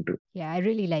getting into. Yeah, I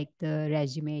really like the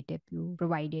resume tip you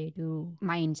provided to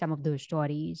mine some of those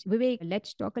stories. Vivek,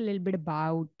 let's talk a little bit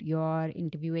about your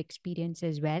interview experience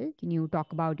as well. Can you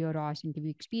talk about your Ross interview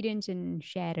experience and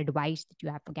share advice that you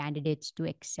have for candidates to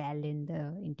excel in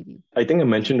the interview? I think I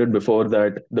mentioned it before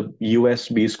that the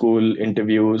USB school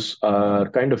interviews are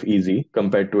kind of easy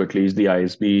compared to at least the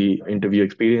ISB interview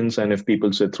experience. And if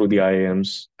people sit through the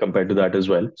IIMs compared to that as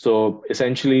well. So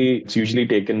essentially, it's usually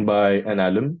taken by an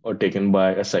alum or taken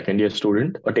by a second year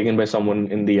student or taken by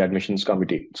someone in the admissions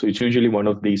committee. So it's usually one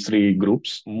of these three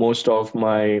groups. Most of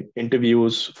my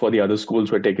interviews for the other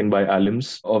schools were taken by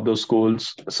alums of those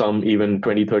schools, some even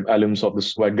 23rd alums of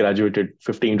this who had graduated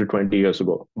 15 to 20 years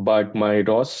ago. But my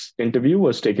Ross interview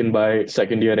was taken by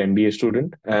second year MBA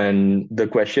student. And the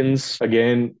questions,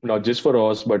 again, not just for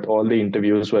Ross, but all the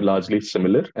interviews were largely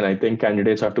similar. And I think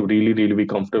candidates have to really, really be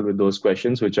comfortable with those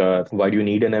questions, which are, why do you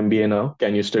need an MBA now?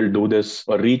 Can you still do this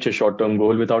or reach a short-term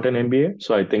goal without an MBA?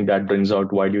 So I think that brings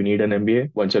out, why do you need an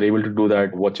MBA? Once you're able to do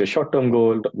that, what's your short-term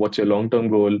goal? What's your long-term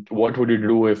goal? What would you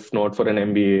do if not for an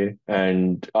MBA?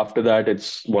 And after that,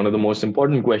 it's one of the most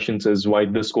important questions is, why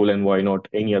this school and why not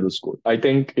any other school? I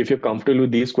think if you're comfortable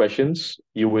with these questions,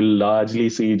 you will largely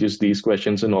see just these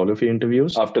questions in all of your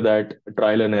interviews. After that,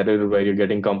 trial and error, where you're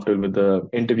getting comfortable with the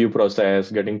interview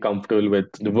process, getting comfortable with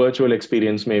the virtual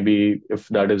experience, maybe if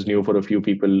that is new for a few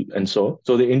people. And so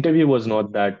the interview was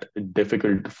not that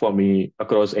difficult for me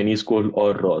across any school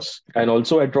or Ross. And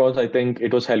also at Ross, I think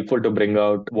it was helpful to bring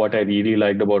out what I really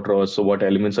liked about Ross. So what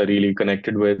elements I really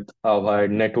connected with, how I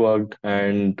networked,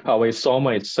 and how I saw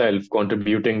myself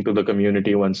contributing to the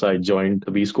community once I joined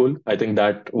the B school. I think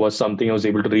that was something I was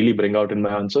able to really bring out in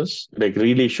my answers, like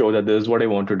really show that this is what I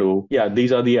want to do. Yeah,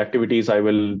 these are the activities I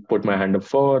will put my hand up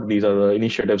for. These are the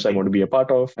initiatives I want to be a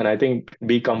part of. And I think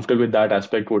be comfortable with that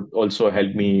aspect would also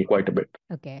help me quite a bit.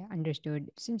 Okay, understood.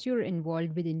 Since you're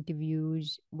involved with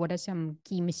interviews, what are some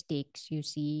key mistakes you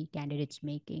see candidates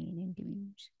making in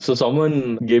interviews? So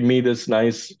someone gave me this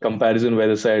nice comparison where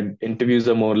they said interviews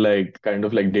are more like kind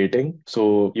of like dating.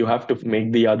 So you have to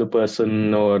make the other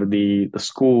person or the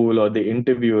school or the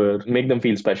interviewer, make them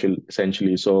feel special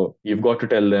essentially. So you've got to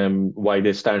tell them why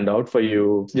they stand out for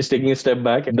you. Just taking a step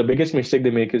back, the biggest mistake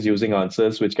they make is using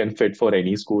answers which can fit for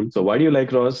any school. So why do you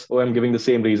like Ross? Oh, I'm giving the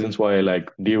same reasons why I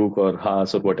like Duke or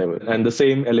Haas or whatever. And the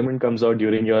same element comes out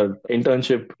during your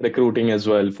internship recruiting as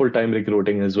well, full-time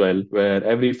recruiting as well, where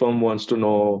every firm wants to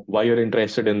know why you're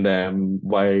interested in them,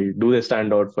 why do they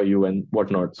stand out for you and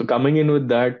whatnot. So coming in with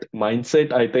that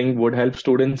mindset, I think would help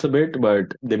students a bit,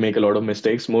 but they make a lot of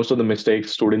mistakes. Most of the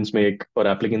mistakes students make or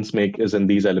applicants make is in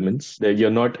these elements. That you're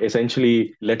not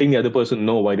essentially letting the other person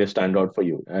know why they stand out for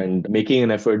you, and making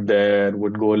an effort there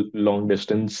would go long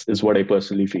distance is what I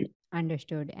personally feel.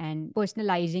 Understood. And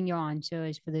personalizing your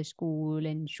answers for the school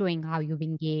and showing how you've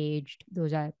engaged,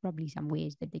 those are probably some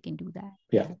ways that they can do that.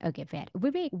 Yeah. Okay, fair.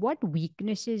 Vivek, what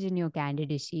weaknesses in your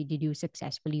candidacy did you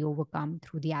successfully overcome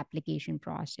through the application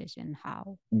process and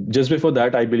how? Just before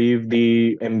that, I believe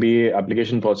the MBA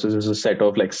application process is a set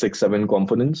of like 6, 7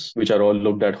 components, which are all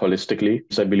looked at holistically.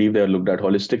 So I believe they are looked at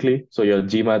holistically. So your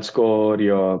GMAT score,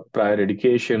 your prior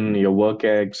education, your work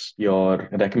ex, your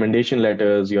recommendation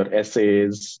letters, your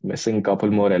essays, missing a couple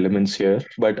more elements here.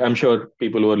 But I'm sure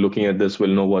people who are looking at this will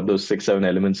know what those 6, 7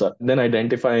 elements are. Then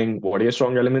identifying what are your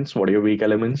strong elements, what are your weak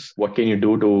elements, what can you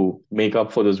do to make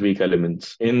up for those weak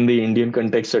elements. In the Indian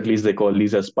context, at least they call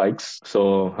these as spikes.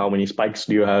 So how many spikes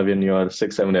do you have in your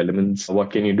 6, 7 elements? What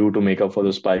can you do to make up for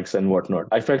those spikes and whatnot?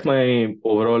 I felt my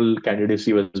overall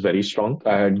candidacy was very strong.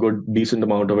 I had good, decent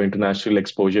amount of international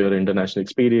exposure, international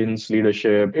experience,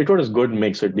 leadership. It was a good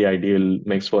mix, the ideal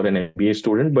mix for an MBA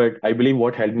student. But I believe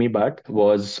what held me back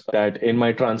was that in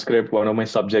my transcript, one of my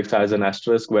subjects has an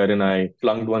asterisk wherein I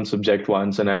flunked one subject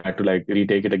once and I had to like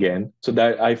retake it again. So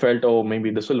that I felt, oh,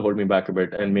 maybe this will hold me back a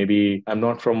bit. And maybe I'm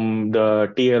not from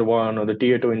the tier 1 or the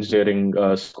tier 2 engineering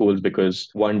schools, because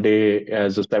one day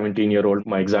as a 17-year-old,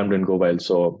 my exam didn't go well.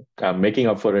 So I'm making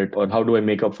up for it, or how do I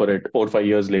make up for it 4 or 5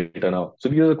 years later now? So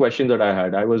these are the questions that I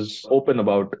had. I was open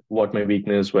about what my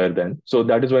weaknesses were then. So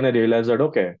that is when I realized that,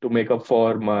 okay, to make up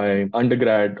for my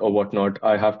undergrad or whatnot,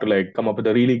 I have to like come up with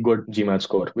a really good GMAT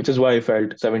score, which is why I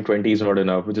felt 720 is not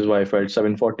enough, which is why I felt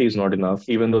 740 is not enough,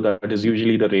 even though that is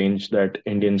usually the range that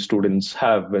Indian students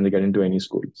have when they get into any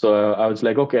school. So I was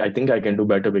like, okay, I think I can do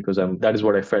better, because that is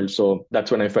what I felt. So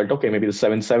that's when I felt, okay, maybe the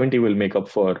 770 will make up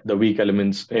for the weak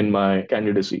elements in my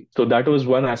candidacy. So that was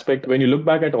one aspect. When you look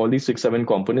back at all these 6, 7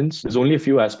 components, there's only a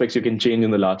few aspects you can change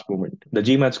in the last moment. The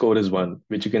GMAT score is one,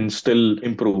 which you can still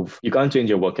improve. You can't change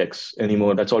your work X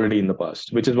anymore. That's already in the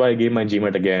past, which is why I gave my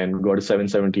GMAT again, got a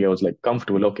 770. I was like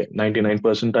comfortable. Okay, 99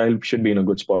 percentile should be in a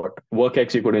good spot. Work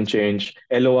X you couldn't change.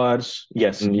 LORs,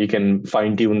 yes, you can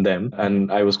fine tune them.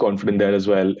 And I was confident there as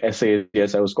well. Essays,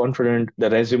 yes, I was confident. The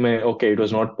resume, okay, it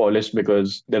was not polished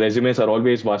because the resumes are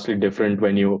always vastly different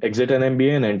when you exit an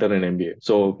MBA and enter an MBA.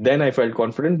 So then I felt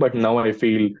confident, but now I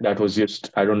feel that was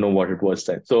just, I don't know what it was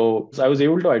then. So I was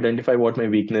able to identify what my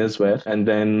weaknesses were and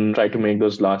then try to make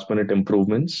those last minute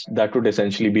improvements. That would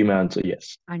essentially be my answer,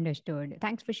 yes. Understood.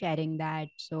 Thanks for sharing that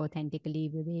so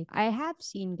authentically, Vivek. I have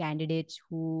seen candidates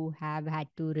who have had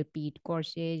to repeat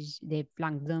courses, they've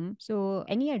flunked them. So,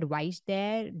 any advice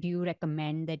there? Do you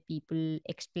recommend that people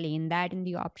explain that in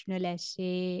the optional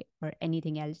essay or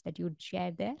anything else that you'd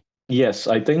share there? Yes,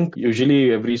 I think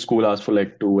usually every school asks for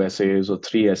like 2 essays or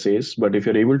 3 essays, but if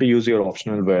you're able to use your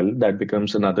optional well, that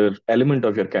becomes another element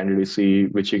of your candidacy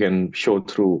which you can show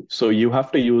through. So you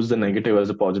have to use the negative as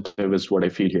a positive, is what I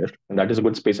feel here. And that is a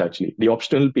good space actually. The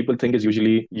optional people think is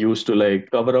usually used to like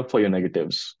cover up for your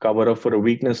negatives, cover up for a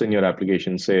weakness in your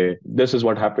application, say, this is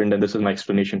what happened and this is my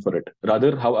explanation for it.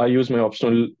 Rather, how I use my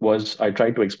optional was I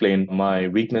try to explain my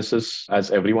weaknesses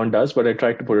as everyone does, but I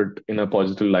try to put it in a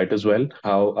positive light as well.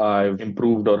 How I've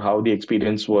improved or how the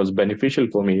experience was beneficial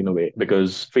for me in a way,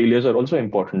 because failures are also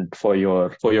important for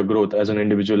your growth as an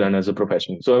individual and as a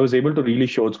professional. So I was able to really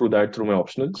show through that through my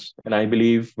optionals. And I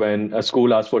believe when a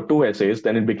school asked for 2 essays,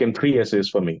 then it became 3 essays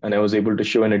for me. And I was able to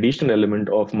show an additional element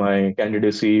of my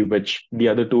candidacy, which the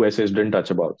other 2 essays didn't touch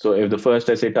about. So if the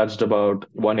first essay touched about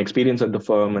one experience at the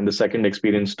firm and the second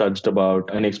experience touched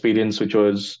about an experience which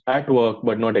was at work,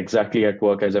 but not exactly at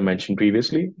work, as I mentioned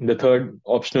previously, the third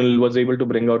optional was able to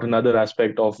bring out another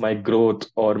aspect of my growth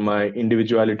or my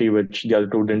individuality, which the other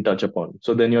two didn't touch upon.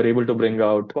 So then you're able to bring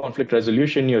out conflict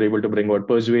resolution, you're able to bring out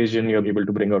persuasion, you're able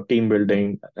to bring out team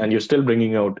building, and you're still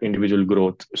bringing out individual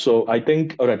growth. So I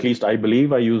think, or at least I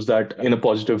believe, I use that in a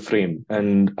positive frame.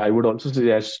 And I would also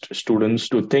suggest students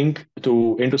to think,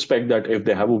 to introspect that if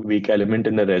they have a weak element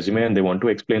in their resume and they want to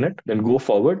explain it, then go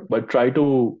forward, but try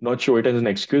to not show it as an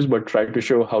excuse, but try to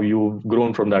show how you've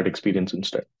grown from that experience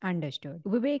instead. Understood.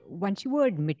 Vivek, once you were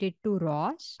admitted to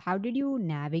Ross, how did you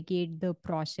navigate the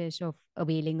process of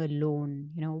availing a loan?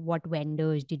 What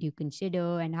vendors did you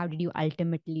consider and how did you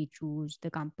ultimately choose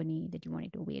the company that you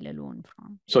wanted to avail a loan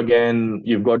from? So again,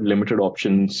 you've got limited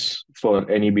options for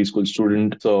any B school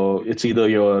student. So it's either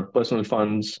your personal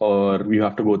funds or you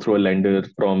have to go through a lender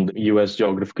from the US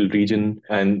geographical region.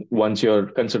 And once you're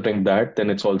considering that, then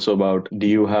it's also about, do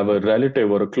you have a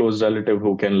relative or a close relative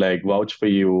who can like vouch for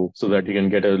you so that you can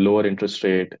get a lower interest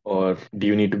rate? Or do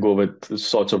you need to go with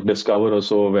sorts of Discover or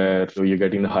so where you're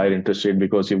getting the higher interest rate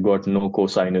because you've got no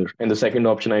co-signer? And the second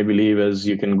option, I believe, is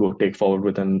you can go take forward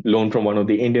with a loan from one of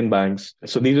the Indian banks.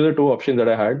 So these are the two options that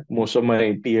I had. Most of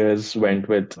my peers went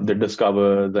with the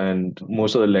Discovers and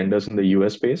most of the lenders in the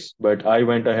US space. But I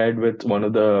went ahead with one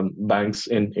of the banks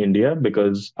in India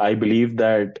because I believe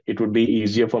that it would be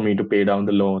easier for me to pay down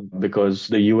the loan because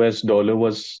the US dollar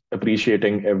was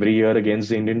appreciating every year against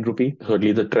the Indian rupee. So at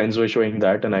least the trends were showing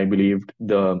that. And I believed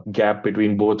the gap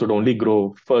between both would only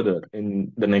grow further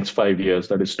in the next 5 years.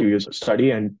 That is 2 years of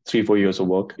study and 3, 4 years of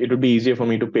work. It would be easier for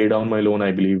me to pay down my loan,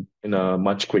 I believe, in a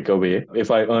much quicker way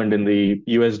if I earned in the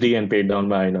USD and paid down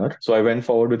my INR. So I went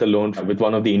forward with a loan with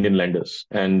one of the Indian lenders.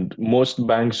 And most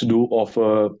banks do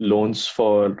offer loans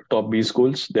for top B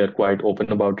schools. They're quite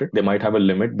open about it. They might have a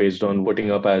limit based on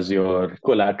putting up as your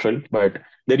collateral, but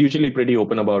they're usually pretty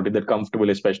open about it. They're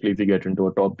comfortable, especially if you get into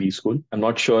a top B school. I'm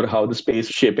not sure how the space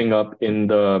is shaping up in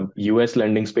the US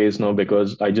lending space now,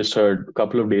 because I just heard a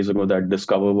couple of days ago that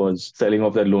Discover was selling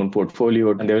off their loan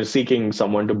portfolio and they were seeking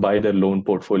someone to buy their loan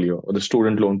portfolio or the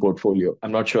student loan portfolio.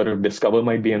 I'm not sure if Discover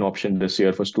might be an option this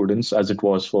year for students as it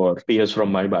was for peers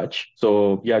from my batch.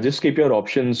 So yeah, just keep your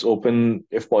options open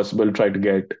if possible. Try to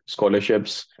get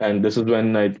scholarships. And this is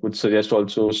when I would suggest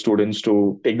also students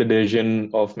to take the decision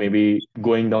of maybe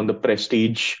going down the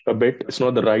prestige a bit. It's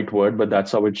not the right word, but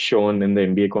that's how it's shown in the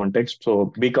MBA context.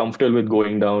 So be comfortable with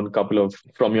going down a couple of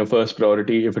from your first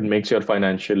priority if it makes your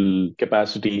financial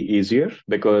capacity easier,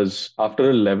 because after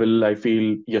a level, I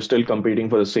feel you're still competing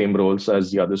for the same roles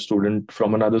as the other student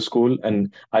from another school.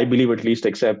 And I believe, at least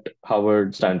except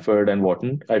Harvard, Stanford, and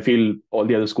Wharton, I feel all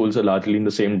the other schools are largely in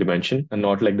the same dimension and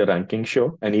not like the ranking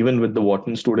show. And even with the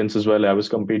Wharton students as well, I was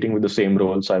competing with the same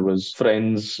roles. I was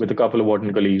friends with a couple of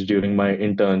Wharton colleagues during my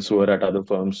interns who were at other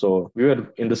firms. So we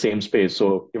were in the same space.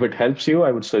 So if it helps you,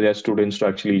 I would suggest students to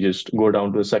actually just go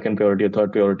down to a second priority or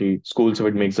third priority schools if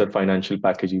it makes their financial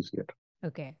package easier.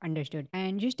 Okay, understood.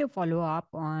 And just to follow up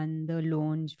on the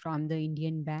loans from the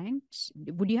Indian banks,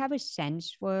 would you have a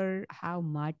sense for how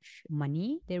much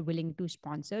money they're willing to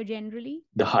sponsor generally?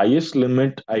 The highest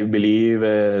limit, I believe,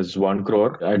 is 1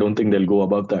 crore. I don't think they'll go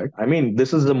above that. I mean,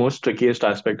 this is the most trickiest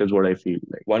aspect, is what I feel.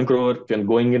 Like 1 crore, if you're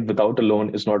going in without a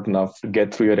loan, is not enough to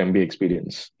get through your MBA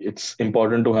experience. It's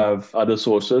important to have other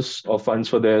sources of funds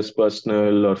for this,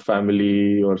 personal or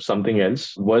family or something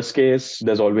else. Worst case,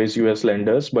 there's always US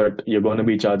lenders, but you're going to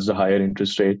be charged a higher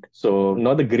interest rate. So,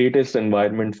 not the greatest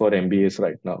environment for MBAs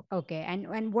right now. Okay,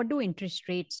 and what do interest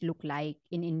rates look like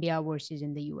in India versus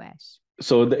in the US?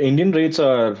 So the Indian rates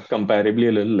are comparably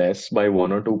a little less by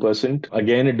 1 or 2%.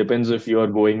 Again, it depends if you are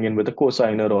going in with a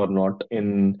cosigner or not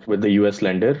in with the US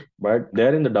lender, but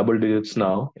they're in the double digits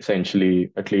now.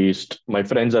 Essentially, at least my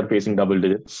friends are facing double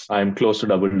digits. I'm close to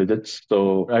double digits.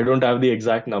 So I don't have the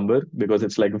exact number because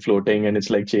it's like floating and it's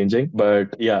like changing.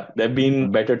 But yeah, there've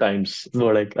been better times. So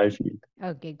like I feel.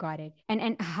 Okay, got it.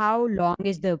 And how long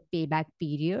is the payback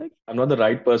period? I'm not the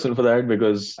right person for that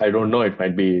because I don't know. It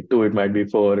might be 2, it might be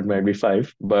 4, it might be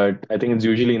 5, but I think it's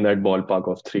usually in that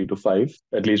ballpark of 3 to 5,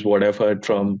 at least what I've heard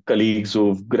from colleagues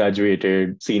who've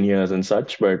graduated, seniors and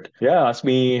such. But yeah, ask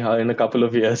me in a couple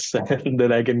of years and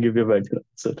then I can give you a better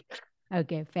answer.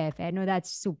 Okay, fair, fair. No,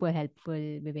 that's super helpful,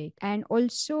 Vivek. And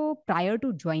also, prior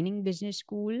to joining business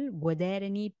school, were there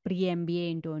any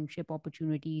pre-MBA internship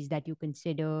opportunities that you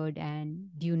considered? And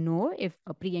do you know if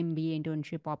a pre-MBA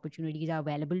internship opportunities are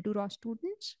available to raw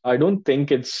students? I don't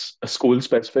think it's school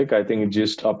specific. I think it's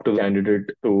just up to the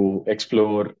candidate to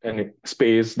explore any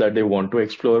space that they want to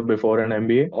explore before an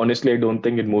MBA. Honestly, I don't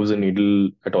think it moves the needle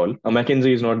at all. A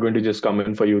McKinsey is not going to just come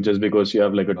in for you just because you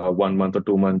have like a 1 month or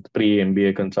 2 month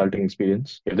pre-MBA consulting experience.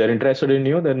 If they're interested in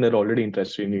you, then they're already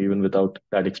interested in you even without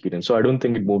that experience. So I don't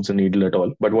think it moves the needle at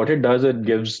all. But what it does, it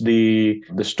gives the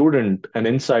student an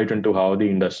insight into how the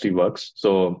industry works.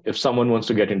 So if someone wants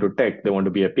to get into tech, they want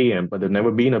to be a PM, but they've never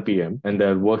been a PM and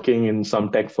they're working in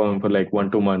some tech firm for like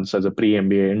 1 2 months as a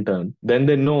pre-MBA intern, then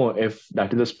they know if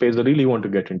that is a space they really want to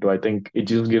get into. I think it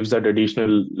just gives that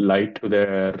additional light to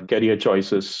their career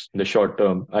choices in the short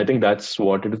term. I think that's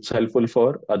what it's helpful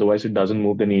for. Otherwise, it doesn't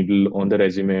move the needle on the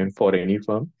resume for any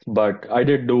firm. But I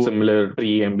did do similar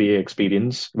pre-MBA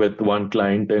experience with one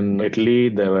client in Italy.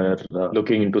 They were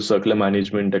looking into circular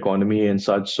management, economy, and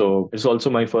such. So it's also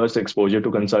my first exposure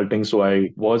to consulting. So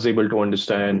I was able to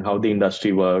understand how the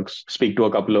industry works, speak to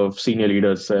a couple of senior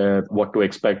leaders there, what to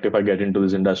expect if I get into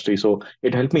this industry. So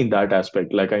it helped me in that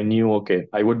aspect. Like I knew, okay,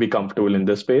 I would be comfortable in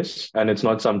this space and it's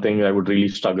not something I would really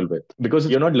struggle with because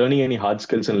you're not learning any hard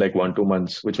skills in like 1 2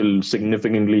 months, which will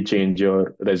significantly change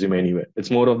your resume anyway. It's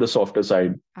more of the softer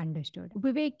side. Understood.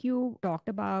 Vivek, you talked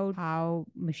about how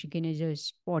Michigan is a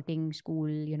sporting school.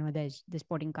 You know, the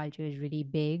sporting culture is really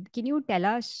big. Can you tell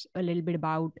us a little bit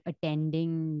about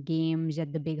attending games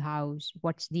at the big house?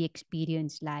 What's the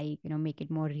experience like? You know, make it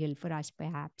more real for us,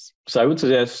 perhaps. So I would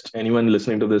suggest anyone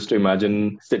listening to this to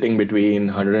imagine sitting between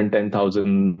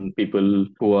 110,000 people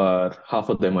who are, half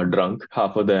of them are drunk,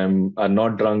 half of them are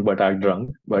not drunk but act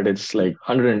drunk. But it's like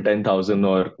 110,000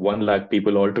 or 1 lakh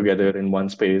people all together in one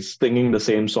space, singing the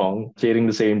same song, cheering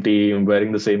the same team,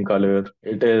 wearing the same color.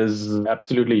 It is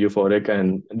absolutely euphoric.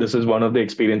 And this is one of the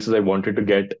experiences I wanted to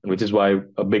get, which is why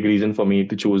a big reason for me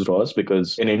to choose Ross,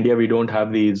 because in India, we don't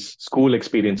have these school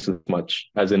experiences much,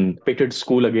 as in pitted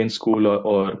school against school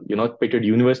or you know, pitted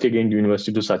university against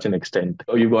university to such an extent.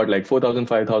 Or you got like 4,000,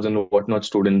 5,000 whatnot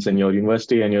students in your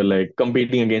university and you're like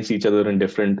competing against each other in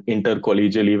different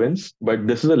intercollegial events. But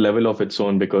this is a level of its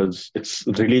own because it's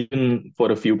religion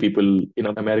for a few people in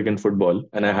American football.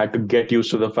 And I had to get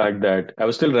used to the fact that I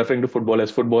was still referring to football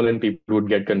as football and people would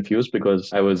get confused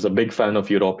because I was a big fan of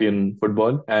European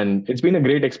football. And it's been a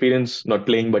great experience, not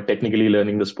playing, but technically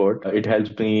learning the sport. It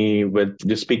helps me with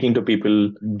just speaking to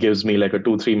people, gives me like a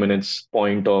 2 3 minutes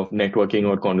point of networking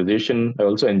or conversation. I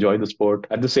also enjoy the sport.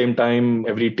 At the same time,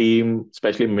 every team,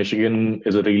 especially Michigan,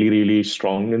 is really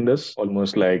strong in this,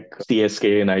 almost like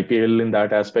CSK and IPL in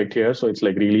that aspect here. So it's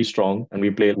like really strong. And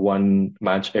we play one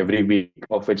match every week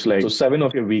of of which like, so 7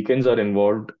 of your weekends are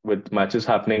involved with matches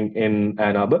happening in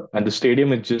Ann Arbor. And the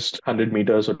stadium is just 100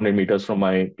 meters or 100 meters from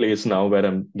my place now where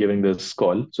I'm giving this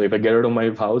call. So if I get out of my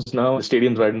house now, the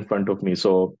stadium's right in front of me.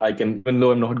 So I can, even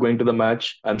though I'm not going to the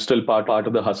match, I'm still part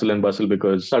of the hustle and bustle,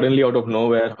 because suddenly out of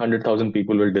nowhere, 100,000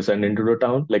 people will descend into the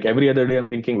town. Like every other day, I'm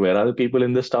thinking, where are the people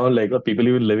in this town? Like, are people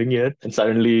even living here? And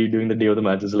suddenly during the day of the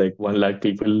match is like 1 lakh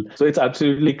people. So it's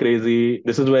absolutely crazy.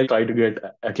 This is where I try to get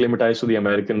acclimatized to the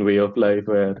American way of life,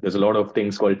 where there's a lot of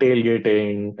things called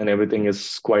tailgating and everything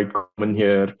is quite common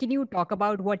here. Can you talk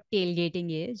about what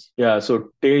tailgating is? Yeah, so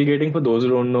tailgating, for those who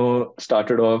don't know,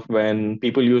 started off when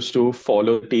people used to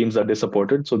follow teams that they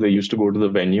supported. So they used to go to the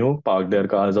venue, park their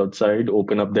cars outside,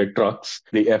 open up their trucks,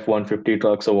 the F-150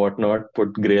 trucks or whatnot,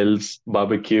 put grills,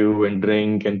 barbecue and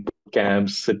drink and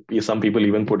camps. Some people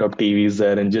even put up TVs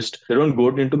there and just, they don't go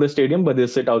into the stadium, but they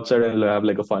sit outside and have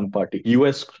like a fun party.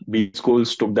 US B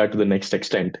schools took that to the next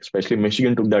extent, especially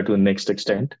Michigan took that to the next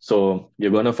extent. So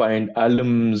you're going to find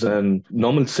alums and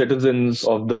normal citizens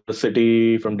of the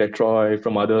city from Detroit,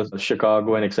 from other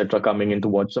Chicago and etc. coming in to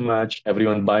watch the match.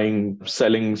 Everyone buying,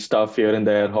 selling stuff here and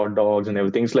there, hot dogs and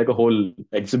everything. It's like a whole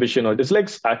exhibition. Or it's like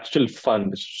actual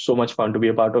fun. It's so much fun to be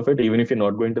a part of it, even if you're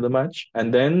not going to the match.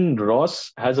 And then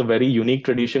Ross has a very unique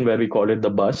tradition where we call it the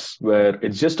bus, where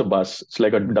it's just a bus. It's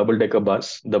like a double-decker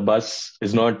bus. The bus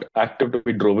is not active to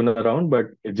be driven around,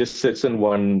 but it just sits in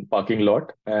one parking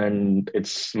lot, and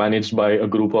it's managed by a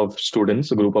group of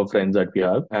students, a group of friends that we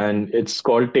have. And it's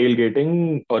called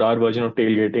tailgating, or our version of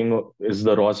tailgating is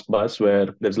the Ross bus,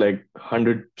 where there's like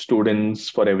 100 students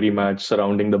for every match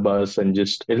surrounding the bus, and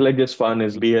just, it's like just fun.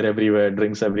 Is beer everywhere,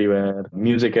 drinks everywhere,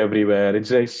 music everywhere. It's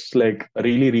just like a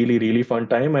really, really, really fun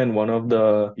time, and one of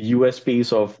the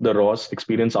USPs of the Ross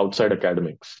experience outside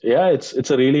academics. Yeah,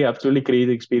 it's a really absolutely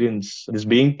crazy experience. Just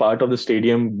being part of the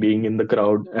stadium, being in the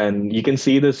crowd, and you can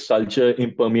see this culture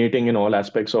permeating in all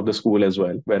aspects of the school as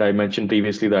well. Where I mentioned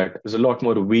previously that there's a lot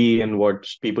more we and what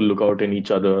people look out in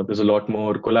each other. There's a lot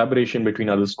more collaboration between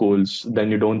other schools than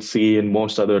you don't see in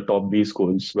most other top B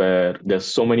schools, where there's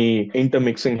so many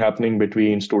intermixing happening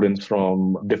between students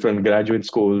from different graduate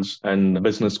schools and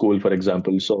business school, for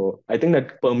example. So I think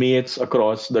that permeates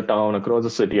across the town, across the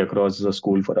city, across the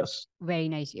school for us. Very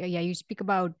nice. Yeah, you speak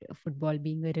about football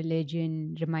being a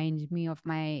religion. Reminds me of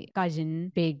my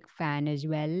cousin, big fan as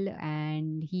well.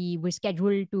 And he was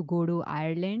scheduled to go to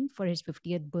Ireland for his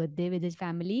 50th birthday with his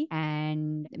family.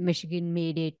 And Michigan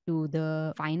made it to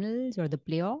the finals or the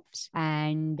playoffs.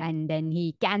 And then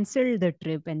he canceled the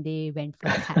trip and they went for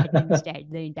that instead,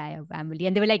 the entire family.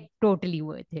 And they were like totally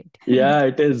worth it. Yeah,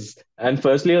 it is. And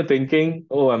firstly, you're thinking,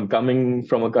 oh, I'm coming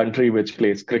from a country which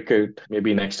plays cricket.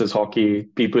 Maybe next is hockey.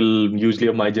 People usually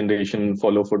of my generation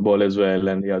follow football as well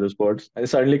and the other sports. And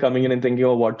suddenly coming in and thinking,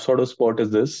 oh, what sort of sport is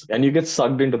this? And you get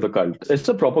sucked into the cult. It's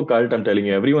a proper cult, I'm telling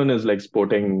you. Everyone is like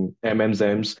sporting MMs,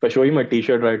 M's. If I show you my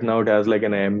t-shirt right now, it has like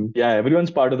an M. Yeah, everyone's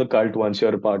part of the cult once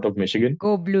you're a part of Michigan.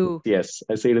 Go blue. Yes,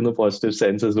 I say it in the positive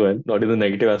sense as well, not in the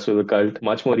negative aspect of the cult.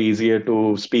 Much more easier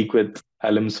to speak with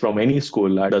alums from any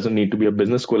school. It doesn't need to be a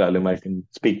business school alum. I can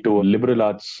speak to a liberal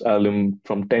arts alum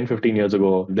from 10, 15 years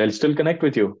ago. They'll still connect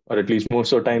with you, or at least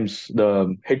most of the times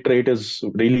the hit rate is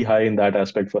really high in that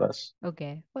aspect for us.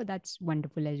 Okay. Oh, that's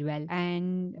wonderful as well.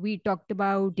 And we talked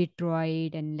about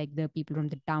Detroit and like the people from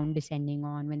the town descending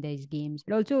on when there's games.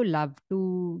 I'd also love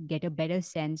to get a better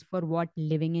sense for what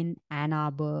living in Ann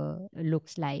Arbor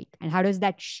looks like and how does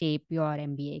that shape your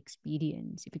MBA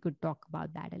experience? If you could talk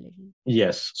about that a little.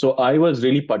 Yes. So I was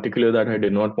really particular that I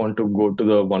did not want to go to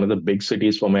the one of the big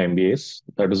cities for my MBAs.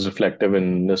 That was reflective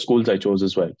in the schools I chose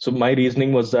as well. So my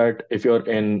reasoning was that if you're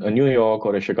in a New York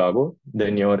or a Chicago,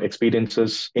 then your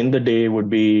experiences in the day would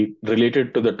be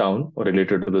related to the town or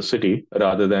related to the city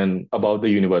rather than about the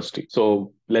university.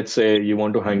 So let's say you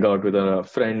want to hang out with a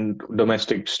friend,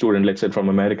 domestic student, let's say from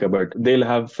America, but they'll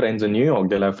have friends in New York,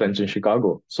 they'll have friends in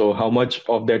Chicago. So how much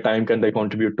of their time can they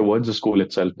contribute towards the school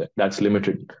itself? That's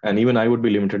limited. And even I would be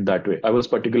limited that way. I was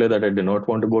particular that I did not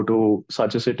want to go to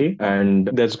such a city. And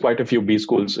there's quite a few B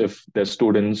schools. If there's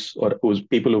students or who's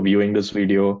people who are viewing this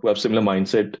video who have similar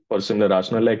mindset or similar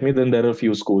rationale like me, then there are a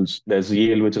few schools. There's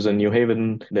Yale, which is in New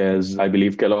Haven. There's, I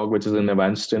believe, Kellogg, which is in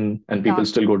Evanston. And people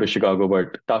still go to Chicago,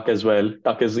 but Tuck as well.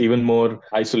 Tuck is even more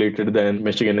isolated than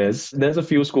Michigan is. There's a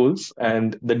few schools,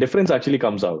 and the difference actually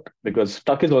comes out because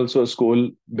Tuck is also a school,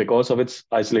 because of its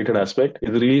isolated aspect,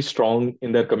 is really strong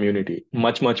in their community,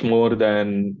 much, much more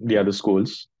than the other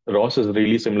schools. Ross is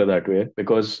really similar that way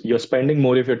because you're spending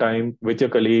more of your time with your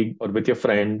colleague or with your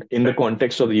friend in the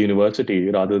context of the university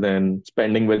rather than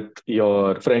spending with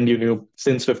your friend you knew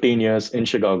since 15 years in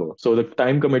Chicago. So the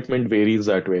time commitment varies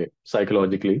that way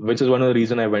psychologically, which is one of the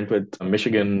reason I went with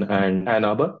Michigan and Ann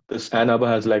Arbor. This Ann Arbor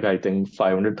has like, I think,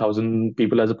 500,000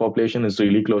 people as a population, is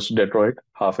really close to Detroit,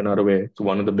 half an hour away. It's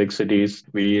one of the big cities.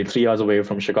 We're 3 hours away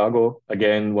from Chicago.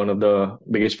 Again, one of the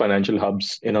biggest financial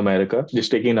hubs in America.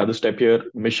 Just taking another step here,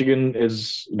 Michigan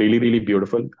is really, really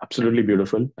beautiful, absolutely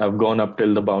beautiful. I've gone up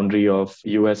till the boundary of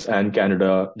US and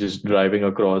Canada, just driving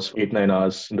across 8, 9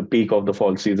 hours in the peak of the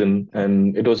fall season.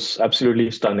 And it was absolutely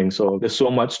stunning. So there's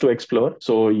so much to explore.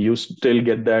 So you still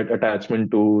get that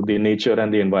attachment to the nature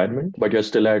and the environment, but you're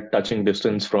still at touching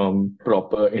distance from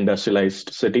proper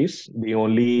industrialized cities. The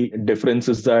only difference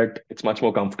is that it's much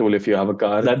more comfortable if you have a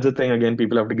car. That's the thing, again,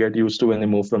 people have to get used to when they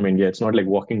move from India. It's not like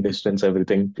walking distance,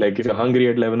 everything. Like if you're hungry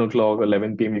at 11 o'clock or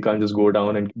 11 p.m., you can't just go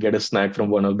down and get a snack from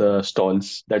one of the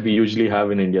stalls that we usually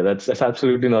have in India. That's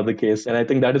absolutely not the case. And I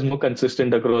think that is more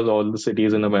consistent across all the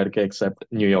cities in America except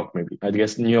New York, maybe. I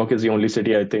guess New York is the only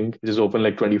city, I think, which is open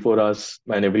like 24 hours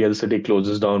and every other city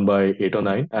closes down by 8 or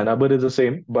 9. Ann Arbor is the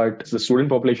same, but the student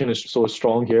population is so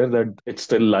strong here that it's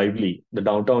still lively. The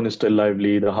downtown is still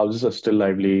lively. The houses are still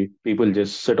lively. People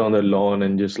just sit on the lawn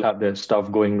and just have their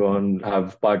stuff going on,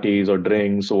 have parties or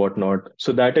drinks or whatnot.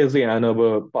 So that is the Ann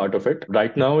Arbor part of it.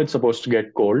 Right now, it's supposed to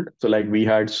get cold. So like we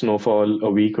had snowfall a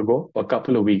week ago, a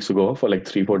couple of weeks ago for like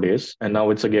 3, 4 days. And now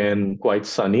it's again quite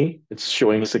sunny. It's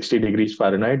showing 60 degrees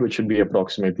Fahrenheit, which should be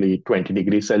approximately 20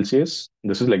 degrees Celsius.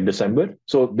 This is like December.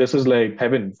 So this is like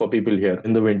heaven for people here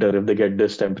in the winter if they get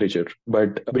this temperature.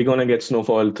 But we're going to get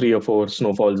snowfall, 3 or 4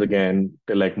 snowfalls again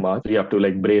till like March. We have to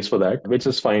like brace for that, which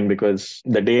is fine because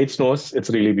the day it snows, it's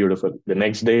really beautiful. The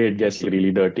next day it gets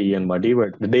really dirty and muddy,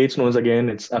 but the day it snows again,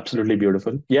 it's absolutely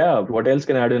beautiful. Yeah, what else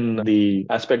can add in the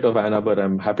aspect of Ann Arbor?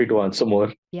 I'm happy to answer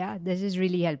more. Yeah, this is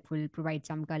really helpful. Provide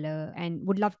some color and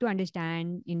would love to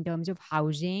understand in terms of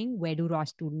housing, where do raw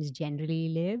students generally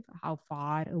live? How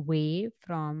far away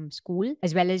from school?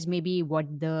 As well as maybe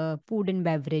what the food and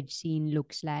beverage scene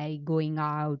looks like, going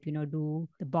out, do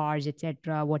the bars,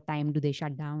 etc. What time do they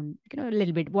shut down? A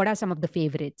little bit. What are some of the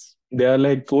favorites? There are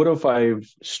like 4 or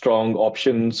 5 strong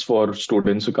options for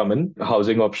students who come in,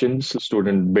 housing options,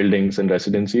 student buildings and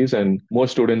residencies. And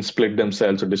most students split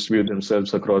themselves or distribute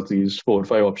themselves across these 4 or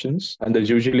 5 options. And there's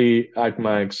usually at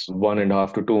max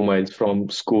 1.5 to 2 miles from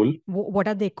school. What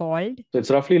are they called? So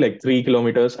it's roughly like 3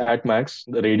 kilometers at max,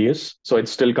 the radius. So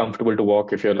it's still comfortable to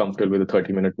walk if you're comfortable with a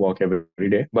 30-minute walk every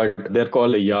day. But they're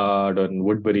called a yard and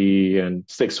Woodbury and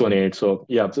 618. So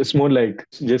yeah, it's more like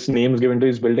just names given to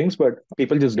these buildings, but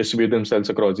people just distribute themselves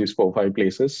across these 4 or 5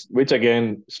 places, which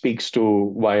again speaks to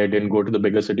why I didn't go to the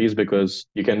bigger cities because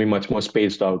you can be much more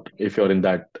spaced out if you're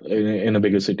in a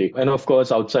bigger city. And of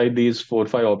course, outside these 4 or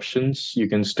 5 options, you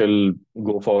can still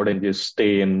go forward and just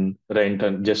stay in rent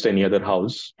and just any other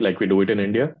house like we do it in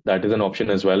India. That is an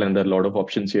option as well. And there are a lot of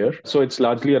options here. So it's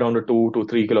largely around a 2 to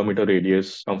 3 kilometer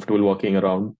radius, comfortable walking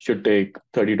around. Should take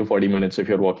 30 to 40 minutes if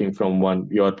you're walking from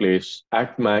your place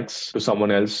at max to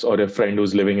someone else or a friend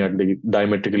who's living at the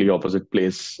diametrically opposite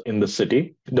place in the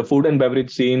city. The food and beverage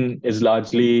scene is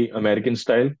largely American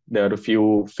style. There are a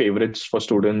few favorites for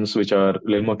students which are a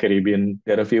little more Caribbean.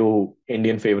 There are a few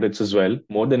Indian favorites as well.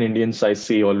 More than Indians, I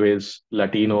see always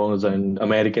Latinos and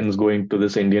Americans going to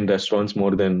this Indian restaurants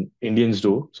more than Indians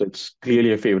do. So it's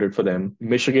clearly a favorite for them.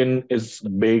 Michigan is a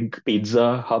big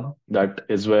pizza hub. That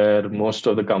is where most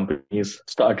of the companies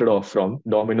started off from,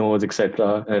 Domino's,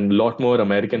 etc. And a lot more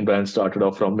American brands started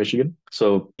off from Michigan.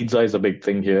 So pizza is a big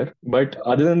thing here. But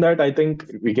other than that, I think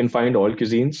we can find all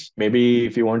cuisines. Maybe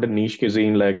if you want a niche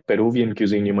cuisine like Peruvian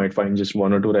cuisine, you might find just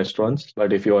 1 or 2 restaurants.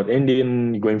 But if you're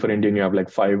Indian, going for Indian, you have like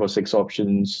 5 or 6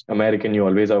 options. American, you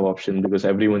always have options because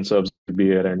everyone serves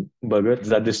beer and burger. Is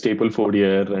that the staple food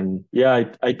here? And yeah,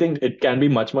 I think it can be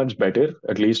much, much better,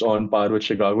 at least on par with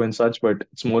Chicago and such, but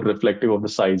it's more reflective of the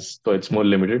size. So it's more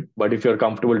limited. But if you're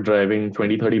comfortable driving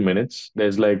 20, 30 minutes,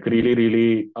 there's like really,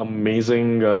 really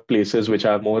amazing places which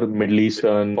have more Middle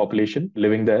Eastern population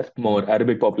living there, more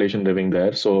Arabic population living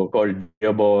there. So called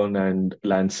Dearborn and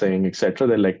Lansing, etc.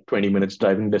 They're like 20 minutes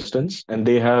driving distance. And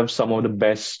they have some of the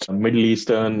best Middle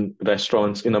Eastern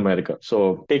restaurants in America.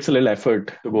 So it takes a little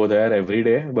effort to go there every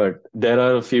day, but there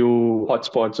are a few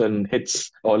hotspots and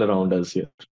hits all around us here.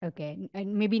 Okay.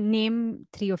 And maybe name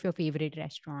three of your favorite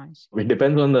restaurants. It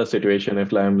depends on the situation.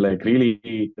 If I'm like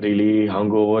really, really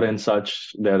hungover and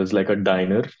such, there is like a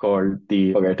diner called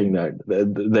forgetting that.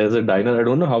 There's a diner. I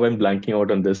don't know how I'm blanking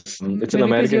out on this. It's an Maybe because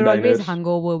American you're diner. always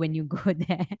hungover when you go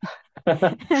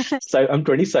there. So I'm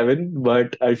 27,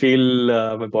 but I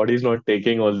feel my body is not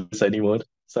taking all this anymore.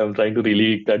 So I'm trying to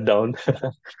really cut down.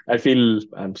 I feel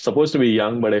I'm supposed to be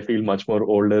young, but I feel much more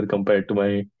older compared to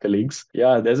my colleagues.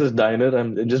 Yeah, there's this diner.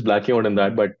 I'm just blacking out on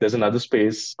that, but there's another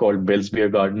space called Bill's Beer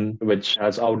Garden, which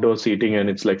has outdoor seating and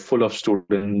it's like full of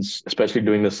students, especially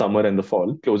during the summer and the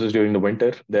fall. Closes during the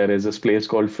winter. There is this place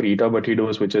called Frita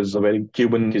Batidos, which is a very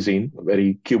Cuban cuisine,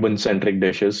 very Cuban centric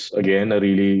dishes. Again, a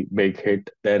really big hit.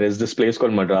 There is this place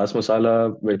called Madras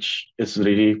Masala, which is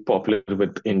really popular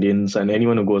with Indians and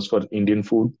anyone who goes for Indian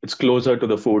food. It's closer to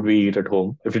the food we eat at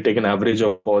home. If you take an average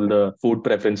of all the food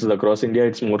preferences across India,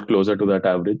 it's more closer to that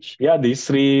average. Yeah, these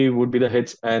three would be the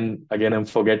hits. And again, I'm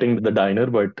forgetting the diner,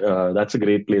 but that's a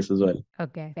great place as well.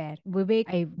 Okay, fair. Vivek,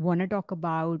 I want to talk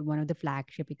about one of the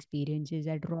flagship experiences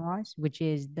at Ross, which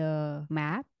is the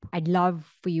map. I'd love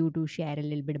for you to share a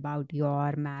little bit about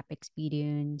your map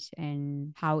experience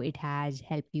and how it has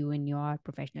helped you in your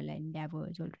professional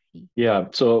endeavors already. Yeah,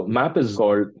 so MAP is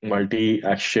called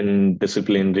Multi-Action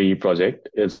Disciplinary Project.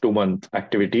 It's 2 month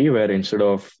activity where instead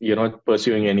of you're not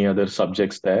pursuing any other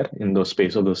subjects there in the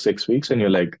space of those 6 weeks, and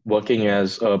you're like working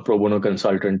as a pro bono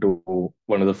consultant to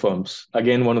one of the firms.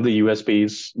 Again, one of the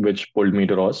USPs which pulled me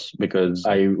to Ross because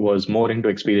I was more into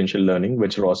experiential learning,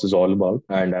 which Ross is all about.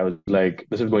 And I was like,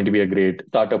 this is going to be a great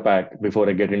starter pack before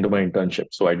I get into my internship.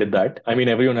 So I did that. I mean,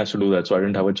 everyone has to do that. So I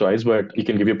didn't have a choice, but you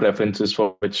can give your preferences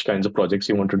for which kinds of projects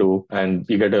you want to do. And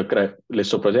you get a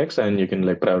list of projects and you can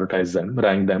like prioritize them,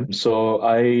 rank them. So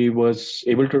I was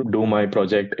able to do my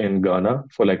project in Ghana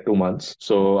for like 2 months.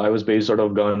 So I was based out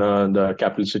of Ghana, the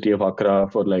capital city of Accra,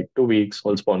 for like 2 weeks,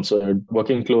 all sponsored,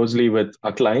 working closely with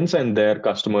our clients and their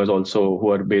customers also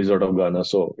who are based out of Ghana.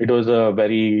 So it was a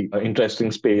very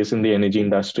interesting space in the energy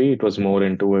industry. It was more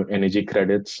into energy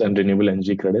credits and renewable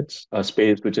energy credits, a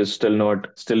space which is still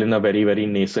in a very, very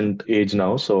nascent age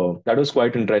now. So that was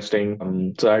quite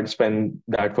interesting. So I'd spent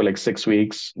that for like 6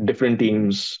 weeks. Different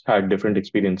teams had different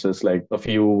experiences. Like a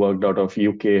few worked out of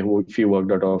UK, a few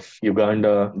worked out of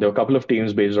Uganda. There were a couple of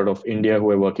teams based out of India who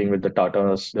were working with the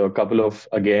Tatas. There were a couple of,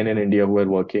 again, in India who were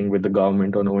working with the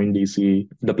government on ONDC,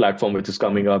 the platform which is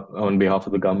coming up on behalf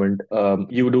of the government.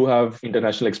 You do have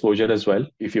international exposure as well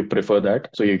if you prefer that.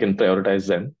 So you can prioritize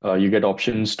them. You get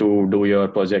options to do your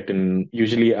project in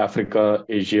usually Africa,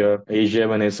 Asia. Asia,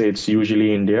 when I say it's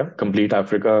usually India, complete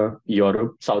Africa,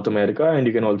 Europe, South America, and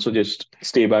you can also just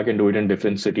stay back and do it in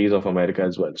different cities of America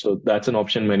as well. So that's an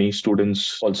option many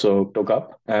students also took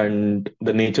up. And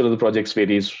the nature of the projects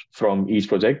varies from each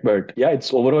project. But yeah,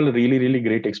 it's overall a really, really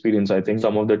great experience. I think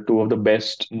some of the two of the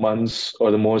best months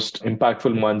or the most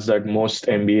impactful months that most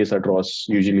MBAs at Ross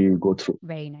usually go through.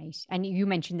 Very nice. And you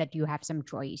mentioned that you have some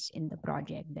choice in the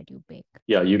project that you pick.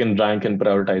 Yeah, you can rank and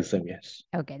prioritize them, yes.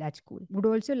 Okay, that's cool. Would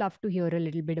also love to hear a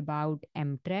little bit about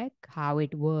MTrek, how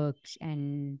it works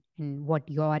and what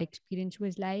your experience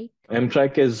was like.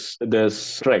 MTrek is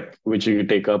this trek which you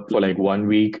take up for like 1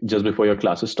 week just before your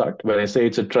classes start. When I say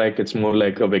it's a trek, it's more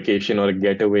like a vacation or a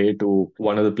getaway to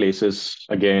one of the places,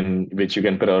 again, which you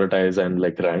can prioritize and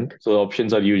like rank. So the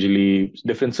options are usually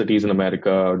different cities in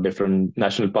America, different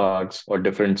national parks, or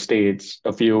different states.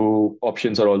 A few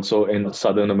options are also in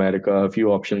Southern America. A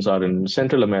few options are in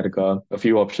Central America. A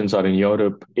few options are in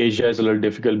Europe. Asia is a little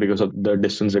difficult because of the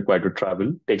distance required to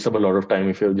travel. Takes up a lot of time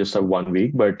if you just have 1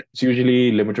 week, but it's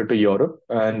usually limited to Europe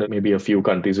and maybe a few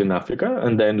countries in Africa,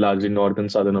 and then largely North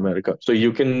and Southern America. So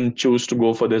you can choose to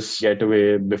go for this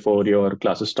getaway before your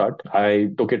classes start. I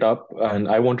took it up and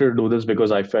I wanted to do this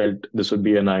because I felt this would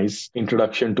be a nice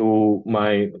introduction to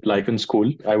my life in school.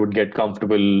 I would get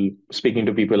comfortable speaking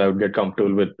to people. I would get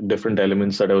comfortable with different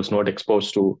elements that I was not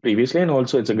exposed to previously. And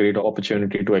also it's a great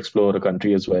opportunity to explore a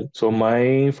country as well. So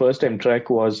my first MTrek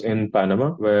was in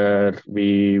Panama, where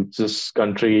this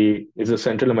country is a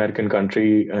Central American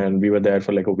country, and we were there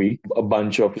for like a week. A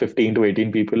bunch of 15 to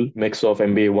 18 people, mix of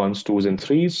MBA 1s, 2s, and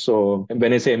 3s. So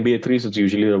when I say MBA 3s, it's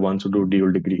usually the ones who do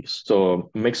dual degrees.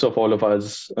 So mix of all of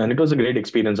us. And it was a great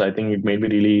experience. I think it made me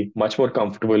really much more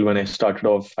comfortable when I started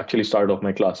off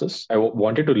my classes. I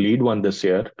wanted to lead one this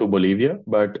year to Bolivia,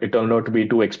 but it turned out to be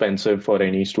too expensive for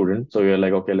any student. So we were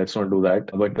like, okay, let's not do that.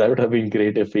 But that would have been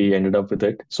great if we ended up with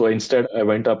it. So instead, I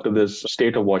went up to this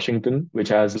state of Washington, which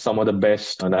has some of the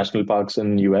best national parks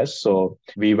in US. So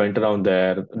we went around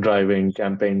there driving,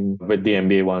 camping with the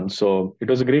MBA one. So it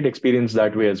was a great experience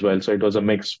that way as well. So it was a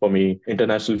mix for me,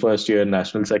 international first year,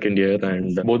 national second year,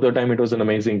 and both the time it was an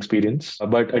amazing experience.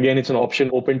 But again, it's an option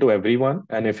open to everyone.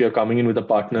 And if you're coming in with a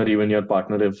partner, even your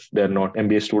partner, if they're not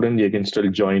MBA student, you can still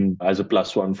join as a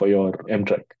plus one for your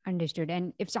MTrek. Understood.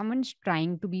 And if someone's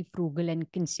trying to be frugal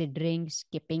and considering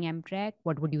skipping MTrek,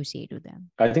 what would you say to them?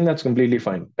 I think that's completely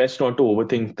fine. Best not to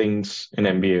overthink things in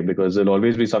MBA because there'll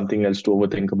always be something else to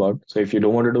overthink about. So if you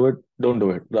don't want to do it, don't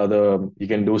do it. Rather, you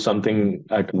can do something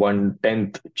at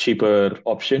 1/10 cheaper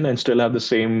option and still have the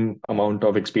same amount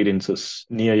of experiences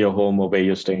near your home or where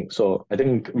you're staying. So I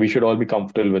think we should all be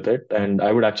comfortable with it. And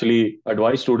I would actually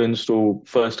advise students to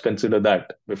first consider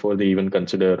that before they even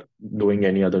consider doing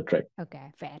any other trek. Okay,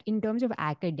 fair. In terms of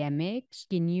academics,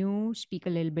 can you speak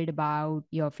a little bit about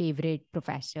your favorite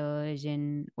professors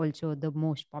and also the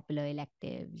most popular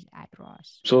electives at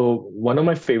Ross? So one of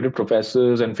my favorite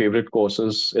professors and favorite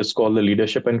courses is called the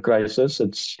Leadership in Crisis.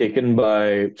 It's taken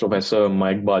by Professor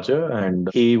Mike Barger, and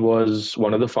he was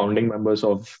one of the founding members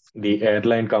of the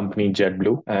airline company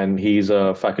JetBlue, and he's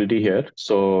a faculty here.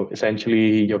 So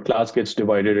essentially, your class gets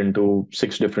divided into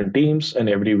 6 different teams, and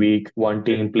every week one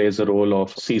team plays the role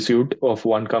of C-suite of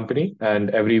one company, and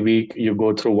every week you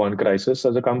go through one crisis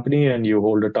as a company, and you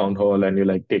hold a town hall, and you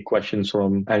like take questions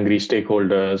from angry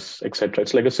stakeholders, etc.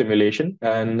 It's like a simulation,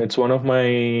 and it's one of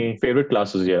my favorite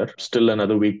classes here. Still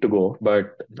another week to go,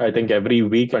 but I think every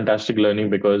week fantastic learning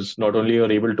because not only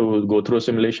you're able to go through a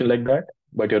simulation like that,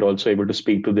 but you're also able to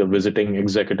speak to the visiting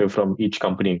executive from each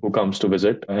company who comes to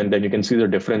visit. And then you can see the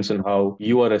difference in how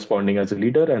you are responding as a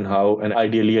leader and how, and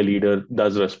ideally, a leader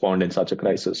does respond in such a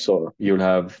crisis. So you'll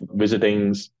have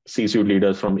visiting C-suite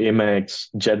leaders from Amex,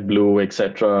 JetBlue,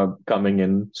 etc. coming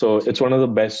in. So it's one of the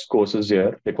best courses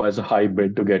here. Requires a high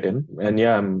bid to get in. And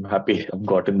yeah, I'm happy I've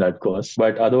gotten that course.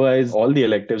 But otherwise, all the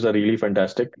electives are really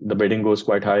fantastic. The bidding goes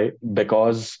quite high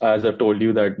because, as I've told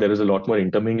you, that there is a lot more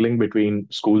intermingling between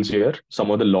schools here. Some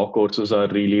of the law courses are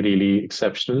really, really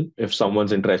exceptional. If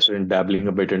someone's interested in dabbling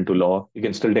a bit into law, you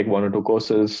can still take 1 or 2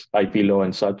 courses, IP law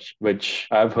and such, which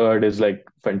I've heard is like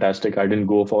fantastic. I didn't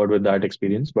go forward with that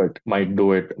experience, but might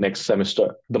do it next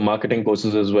semester. The marketing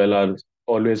courses as well are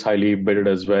always highly bidded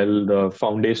as well. The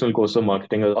foundational courses of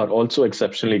marketing are also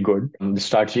exceptionally good. The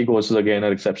strategy courses again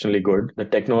are exceptionally good. The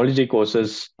technology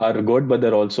courses are good, but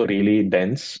they're also really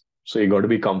dense. So you got to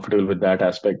be comfortable with that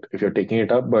aspect if you're taking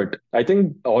it up. But I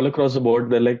think all across the board,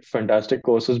 they're like fantastic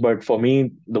courses. But for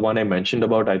me, the one I mentioned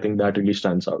about, I think that really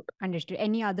stands out. Understood.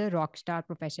 Any other rock star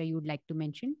professor you would like to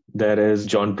mention? There is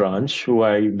John Branch, who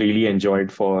I really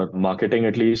enjoyed for marketing,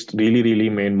 at least. Really, really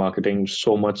made marketing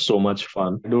so much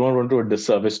fun. I do not want to do a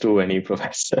disservice to any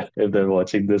professor if they're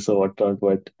watching this or whatnot,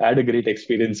 but I had a great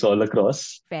experience all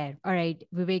across. Fair. All right,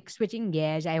 Vivek, switching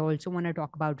gears, I also want to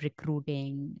talk about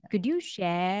recruiting. Could you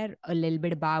share a little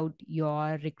bit about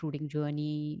your recruiting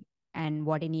journey and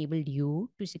what enabled you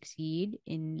to succeed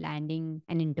in landing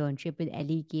an internship with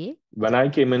LEK? When I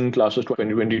came in class of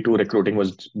 2022, recruiting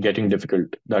was getting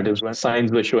difficult. That is when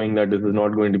signs were showing that this is not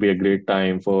going to be a great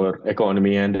time for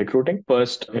economy and recruiting.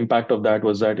 First impact of that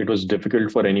was that it was difficult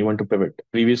for anyone to pivot.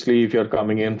 Previously, if you're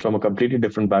coming in from a completely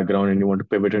different background and you want to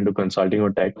pivot into consulting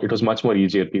or tech, it was much more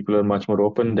easier. People were much more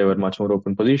open. There were much more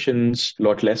open positions, a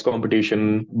lot less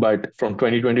competition. But from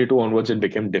 2022 onwards, it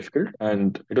became difficult.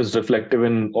 And it was reflective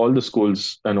in all the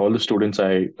schools and all the students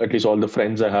at least all the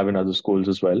friends I have in other schools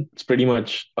as well. It's pretty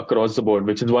much across the board,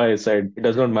 which is why I said it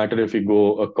does not matter if you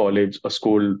go a college, a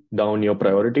school down your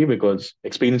priority because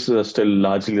experiences are still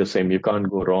largely the same. You can't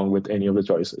go wrong with any of the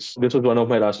choices. This was one of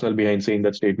my rationale behind saying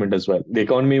that statement as well. The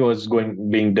economy was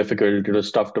being difficult. It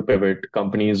was tough to pivot.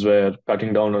 Companies were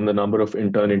cutting down on the number of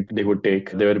interns they would take.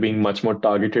 They were being much more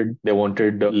targeted. They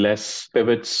wanted less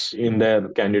pivots in their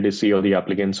candidacy or the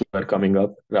applicants who are coming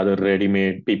up. Rather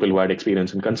ready-made people who had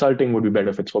experience in consulting would be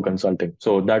better fits for consulting.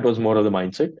 So that was more of the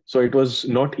mindset. So it was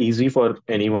not easy for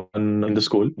anyone in the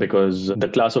school because the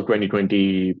class of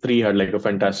 2023 had like a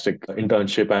fantastic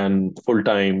internship and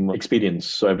full-time experience.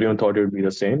 So everyone thought it would be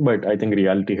the same, but I think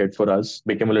reality hit for us,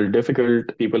 became a little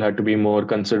difficult. People had to be more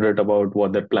considerate about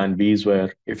what their plan Bs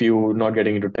were. If you're not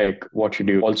getting into tech, what should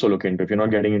you also look into? If you're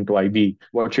not getting into IB,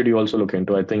 what should you also look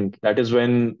into? I think that is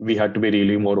when we had to be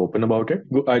really more open about it.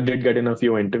 I did get in a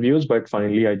few interviews, but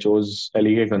finally I chose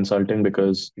LEK Consulting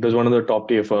because it was one of the top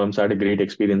tier firms. I had a great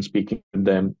experience speaking with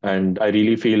them. And I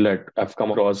really feel that I've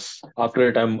come across, after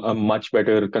it, I'm a much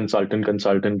better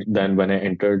consultant than when I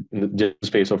entered in the just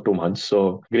space of 2 months.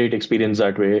 So great experience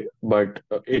that way. But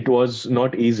it was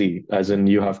not easy, as in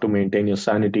you have to maintain your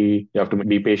sanity, you have to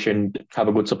be patient, have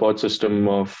a good support system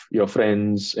of your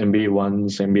friends, MBA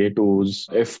ones, MBA twos,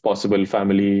 if possible,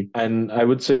 family. And I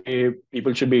would say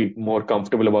people should be more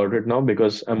comfortable about it now,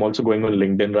 because I'm also going on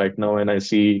LinkedIn right now and I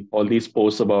see all these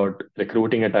posts about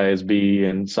recruiting at ISB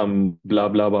and some blah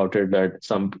blah about it that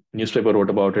some newspaper wrote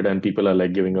about it, and people are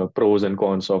like giving a pros and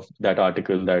cons of that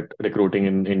article that recruiting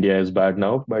in India is bad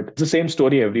now. But it's the same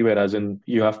story everywhere, as in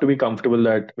you have to be comfortable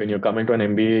that when you're coming to an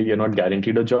MBA, you're not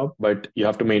guaranteed a job, but you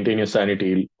have to maintain your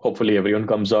sanity. Hopefully everyone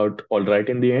comes out all right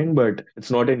in the end, but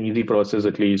it's not an easy process,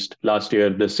 at least last year,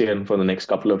 this year, and for the next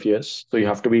couple of years. So you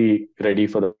have to be ready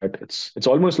for that. It's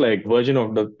almost like version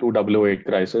of the 2008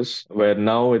 crisis, where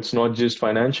now it's not just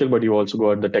financial, but you also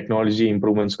got the technology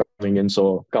improvements coming in.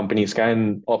 So companies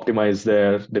can optimize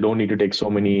they don't need to take so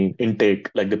many intake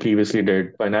like they previously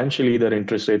did. Financially, their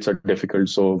interest rates are difficult,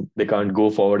 so they can't go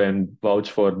forward and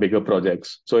vouch for bigger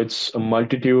projects. So it's a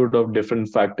multitude of different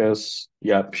factors,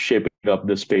 yeah, shaping up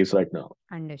this space right now.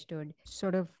 Understood.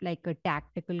 Sort of like a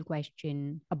tactical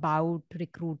question about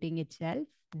recruiting itself.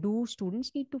 Do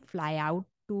students need to fly out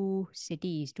to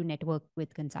cities to network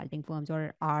with consulting firms,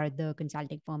 or are the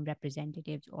consulting firm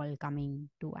representatives all coming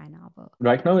to Ann Arbor?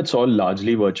 Right now, it's all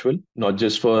largely virtual, not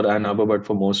just for Ann Arbor, but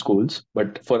for most schools.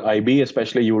 But for IB,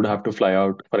 especially, you would have to fly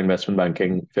out for investment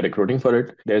banking. If you're recruiting for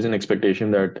it, there's an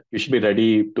expectation that you should be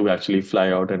ready to actually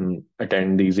fly out and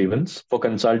attend these events. For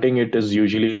consulting, it is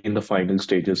usually in the final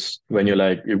stages when you're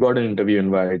like, you've got an interview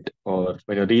invite, or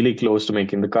when you're really close to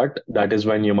making the cut. That is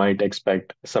when you might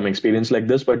expect some experience like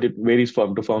this, but it varies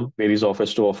firm to firm, varies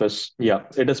office to office. Yeah,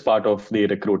 it is part of the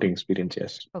recruiting experience,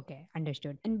 yes. Okay,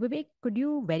 understood. And Vivek, could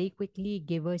you very quickly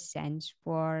give a sense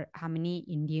for how many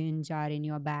Indians are in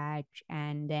your batch?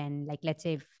 And then, like, let's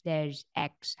say if there's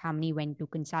X, how many went to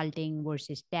consulting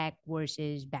versus tech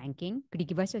versus banking? Could you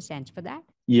give us a sense for that?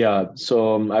 Yeah,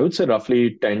 so I would say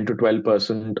roughly 10 to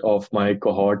 12% of my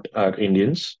cohort are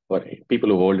Indians, or people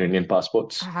who hold Indian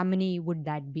passports. How many would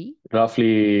that be?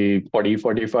 Roughly 40,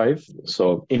 45.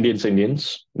 So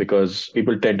Indians, because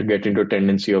people tend to get into a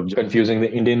tendency of confusing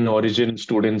the Indian origin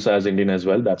students as Indian as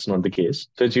well. That's not the case.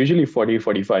 So it's usually 40,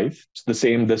 45. It's the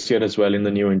same this year as well in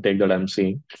the new intake that I'm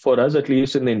seeing. For us, at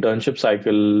least in the internship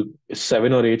cycle,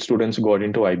 7 or 8 students got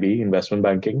into IB, investment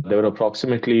banking. There were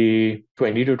approximately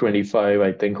 20 to 25,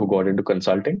 I think, who got into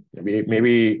consulting.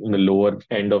 Maybe in the lower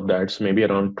end of that. So maybe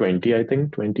around 20, I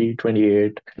think, 20,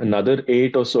 28. Another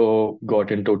 8 or so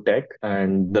got into tech,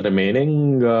 and the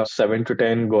remaining 7 to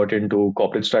 10 got into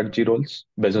corporate strategy roles,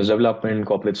 business development,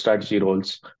 corporate strategy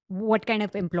roles. What kind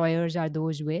of employers are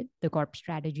those with, the corp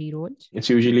strategy roles? It's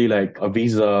usually like a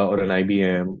Visa or an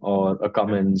IBM or a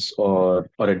Cummins or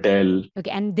a Dell.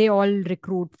 Okay, and they all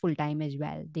recruit full time as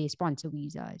well. They sponsor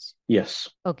visas. Yes.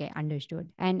 Okay, understood.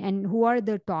 And who are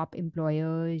the top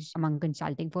employers among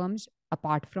consulting firms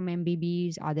apart from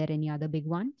MBBs? Are there any other big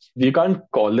ones? You can't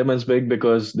call them as big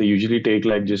because they usually take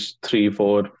like just 3,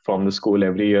 4 from the school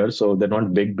every year. So they're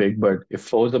not big. But if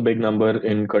 4 is a big number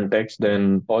in context,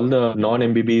 then all the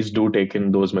non-MBBs do take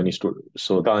in those many students.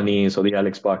 So Tanis or the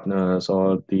Alex Partners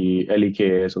or the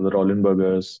LEKs or the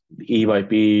Rollenbergers, the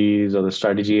EYPs or the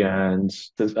Strategy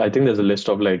Hands. I think there's a list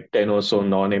of like 10 or so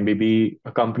non-MBB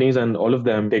companies, and all of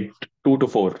them take 2 to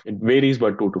 4. It varies,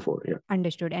 but 2 to 4. Yeah.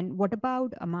 Understood. And what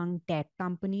about among tech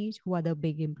companies? Who are the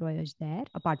big employers there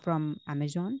apart from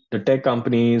Amazon? The tech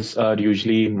companies are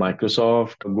usually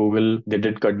Microsoft, Google. They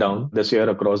did cut down this year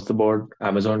across the board.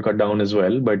 Amazon cut down as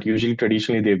well, but usually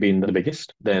traditionally they've been the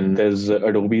biggest. Then there's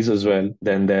Adobe's as well.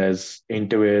 Then there's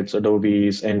Intuit's,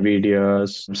 Adobe's,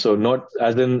 Nvidia's. So not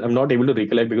as in I'm not able to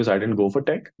recollect because I didn't go for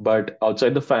tech, but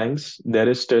outside the fangs, there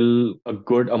is still a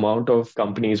good amount of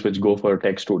companies which go for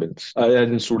tech students,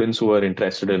 and students who are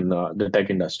interested in the tech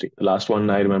industry. The last one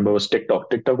I remember was TikTok.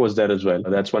 TikTok was there as well.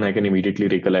 That's one I can immediately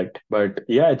recollect. But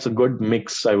yeah, it's a good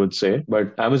mix, I would say.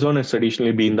 But Amazon has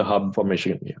traditionally been the hub for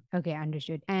Michigan. Yeah. Okay,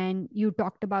 understood. And you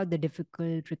talked about the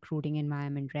difficult recruiting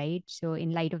environment, right? So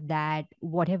in light of that,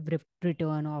 what have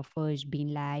return offers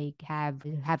been like?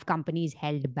 Have companies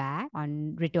held back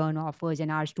on return offers,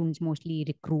 and are students mostly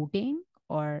recruiting,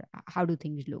 or how do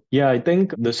things look? Yeah, I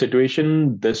think the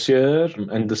situation this year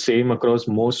and the same across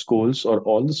most schools or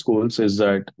all the schools is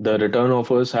that the return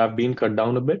offers have been cut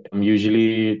down a bit.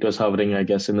 Usually it was hovering, I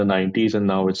guess, in the 90s, and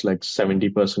now it's like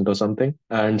 70% or something.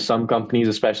 And some companies,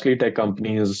 especially tech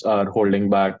companies, are holding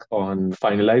back on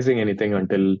finalizing anything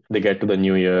until they get to the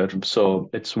new year. So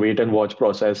it's wait and watch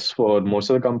process for most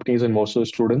of the companies and most of the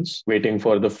students, waiting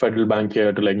for the federal bank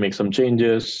here to like make some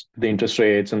changes, the interest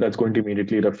rates, and that's going to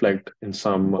immediately reflect in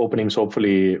some openings,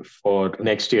 hopefully for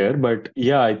next year. But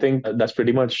yeah, I think that's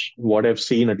pretty much what I've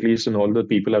seen, at least in all the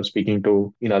people I'm speaking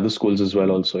to in other schools as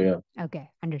well, also. Yeah. Okay,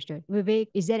 understood. Vivek,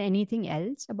 is there anything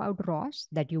else about Ross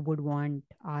that you would want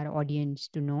our audience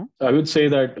to know? I would say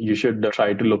that you should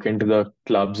try to look into the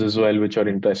clubs as well, which are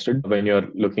interested when you're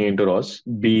looking into Ross.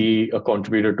 Be a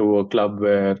contributor to a club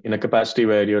where, in a capacity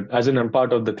where you're, as in I'm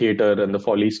part of the theater and the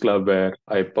Follies Club where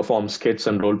I perform skits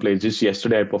and role plays. Just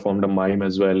yesterday, I performed a mime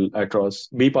as well at Ross.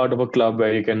 Be part of a club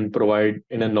where you can provide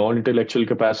in a non-intellectual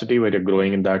capacity where you're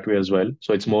growing in that way as well.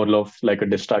 So it's more of like a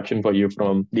distraction for you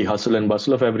from the hustle and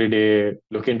bustle of every day.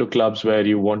 Look into clubs where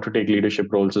you want to take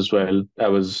leadership roles as well. I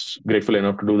was grateful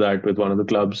enough to do that with one of the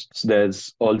clubs.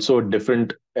 There's also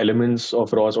different elements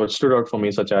of Ross what stood out for me,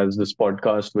 such as this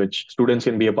podcast, which students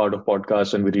can be a part of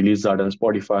podcast, and we release that on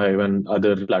Spotify and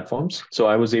other platforms. So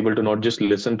I was able to not just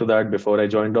listen to that before I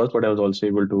joined Ross, but I was also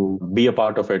able to be a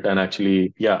part of it and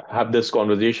actually, have this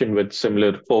conversation with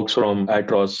similar folks from at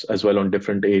Ross as well on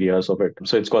different areas of it.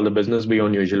 So it's called the Business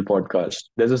Beyond Usual podcast.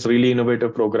 There's this really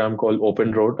innovative program called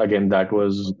Open Road. Again, that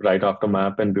was right after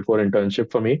MAP and before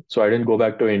internship for me. So I didn't go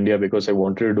back to India because I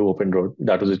wanted to do Open Road.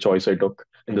 That was a choice I took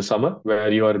in the summer, where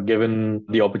you are given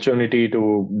the opportunity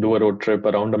to do a road trip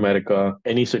around America,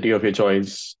 any city of your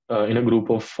choice, in a group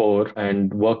of 4,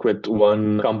 and work with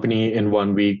one company in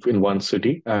 1 week in one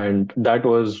city. And that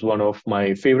was one of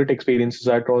my favorite experiences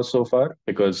at Ross so far,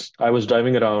 because I was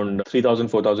driving around 3,000,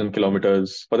 4,000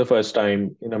 kilometers for the first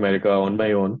time in America on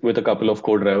my own with a couple of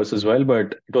co-drivers as well.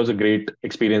 But it was a great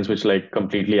experience, which like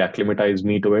completely acclimatized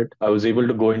me to it. I was able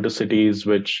to go into cities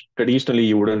which traditionally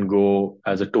you wouldn't go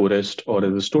as a tourist or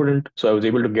as a student. So I was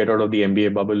able to get out of the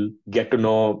MBA bubble, get to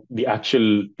know the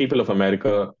actual people of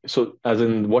America. So as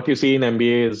in what you see in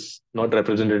MBA is not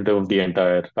representative of the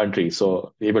entire country.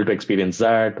 So able to experience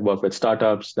that, work with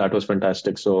startups, that was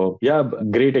fantastic. So yeah,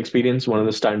 great experience. One of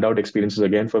the standout experiences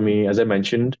again for me. As I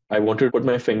mentioned, I wanted to put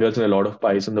my fingers in a lot of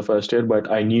pies in the first year,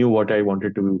 but I knew what I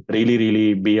wanted to really,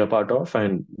 really be a part of.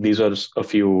 And these are a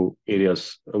few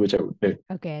areas which I did.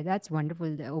 Okay, that's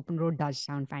wonderful. The Open Road does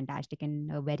sound fantastic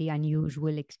and a very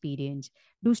unusual experience.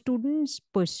 Do students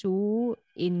pursue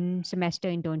in-semester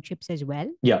internships as well?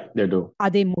 Yeah, they do. Are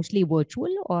they mostly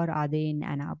virtual or are they in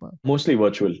Ann Arbor? Mostly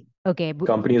virtual. Okay.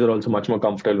 Companies are also much more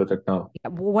comfortable with it now.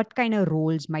 What kind of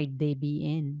roles might they be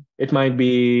in? It might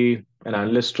be an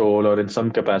analyst role or in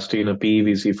some capacity in a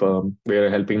PVC firm.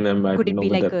 We're helping them, I Could don't it know, be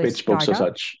with like their a pitch books or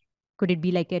startup? such. Could it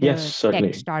be like a Yes, tech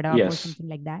certainly. startup or Yes. something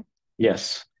like that?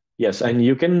 Yes. Yes. And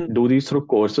you can do these through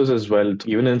courses as well.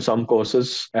 Even in some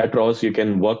courses at Ross, you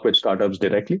can work with startups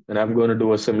directly. And I'm going to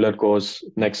do a similar course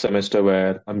next semester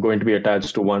where I'm going to be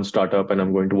attached to one startup and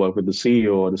I'm going to work with the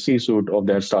CEO or the C-suite of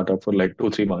their startup for like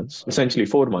 2-3 months, essentially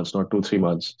 4 months, not 2-3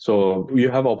 months. So you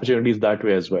have opportunities that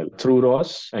way as well through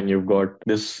Ross. And you've got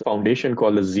this foundation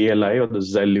called the ZLI or the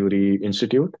Zell-Lurie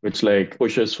Institute, which like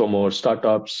pushes for more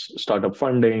startups, startup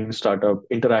funding, startup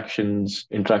interactions,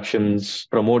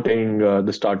 promoting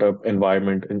the startup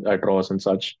environment at Ross and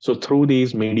such. So through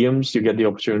these mediums, you get the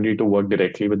opportunity to work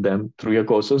directly with them through your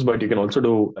courses, but you can also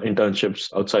do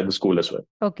internships outside the school as well.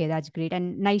 Okay, that's great.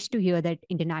 And nice to hear that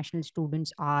international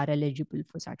students are eligible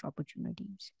for such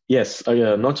opportunities. Yes,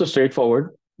 not so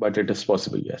straightforward, but it is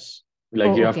possible, yes.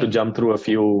 Like you have to jump through a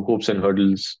few hoops and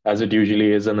hurdles as it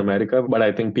usually is in America, but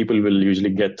I think people will usually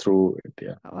get through it.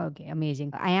 Yeah. Okay,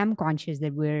 amazing. I am conscious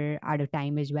that we're out of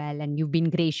time as well, and you've been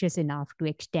gracious enough to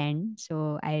extend.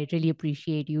 So I really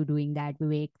appreciate you doing that,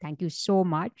 Vivek. Thank you so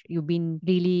much. You've been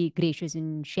really gracious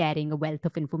in sharing a wealth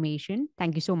of information.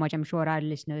 Thank you so much. I'm sure our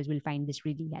listeners will find this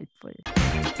really helpful.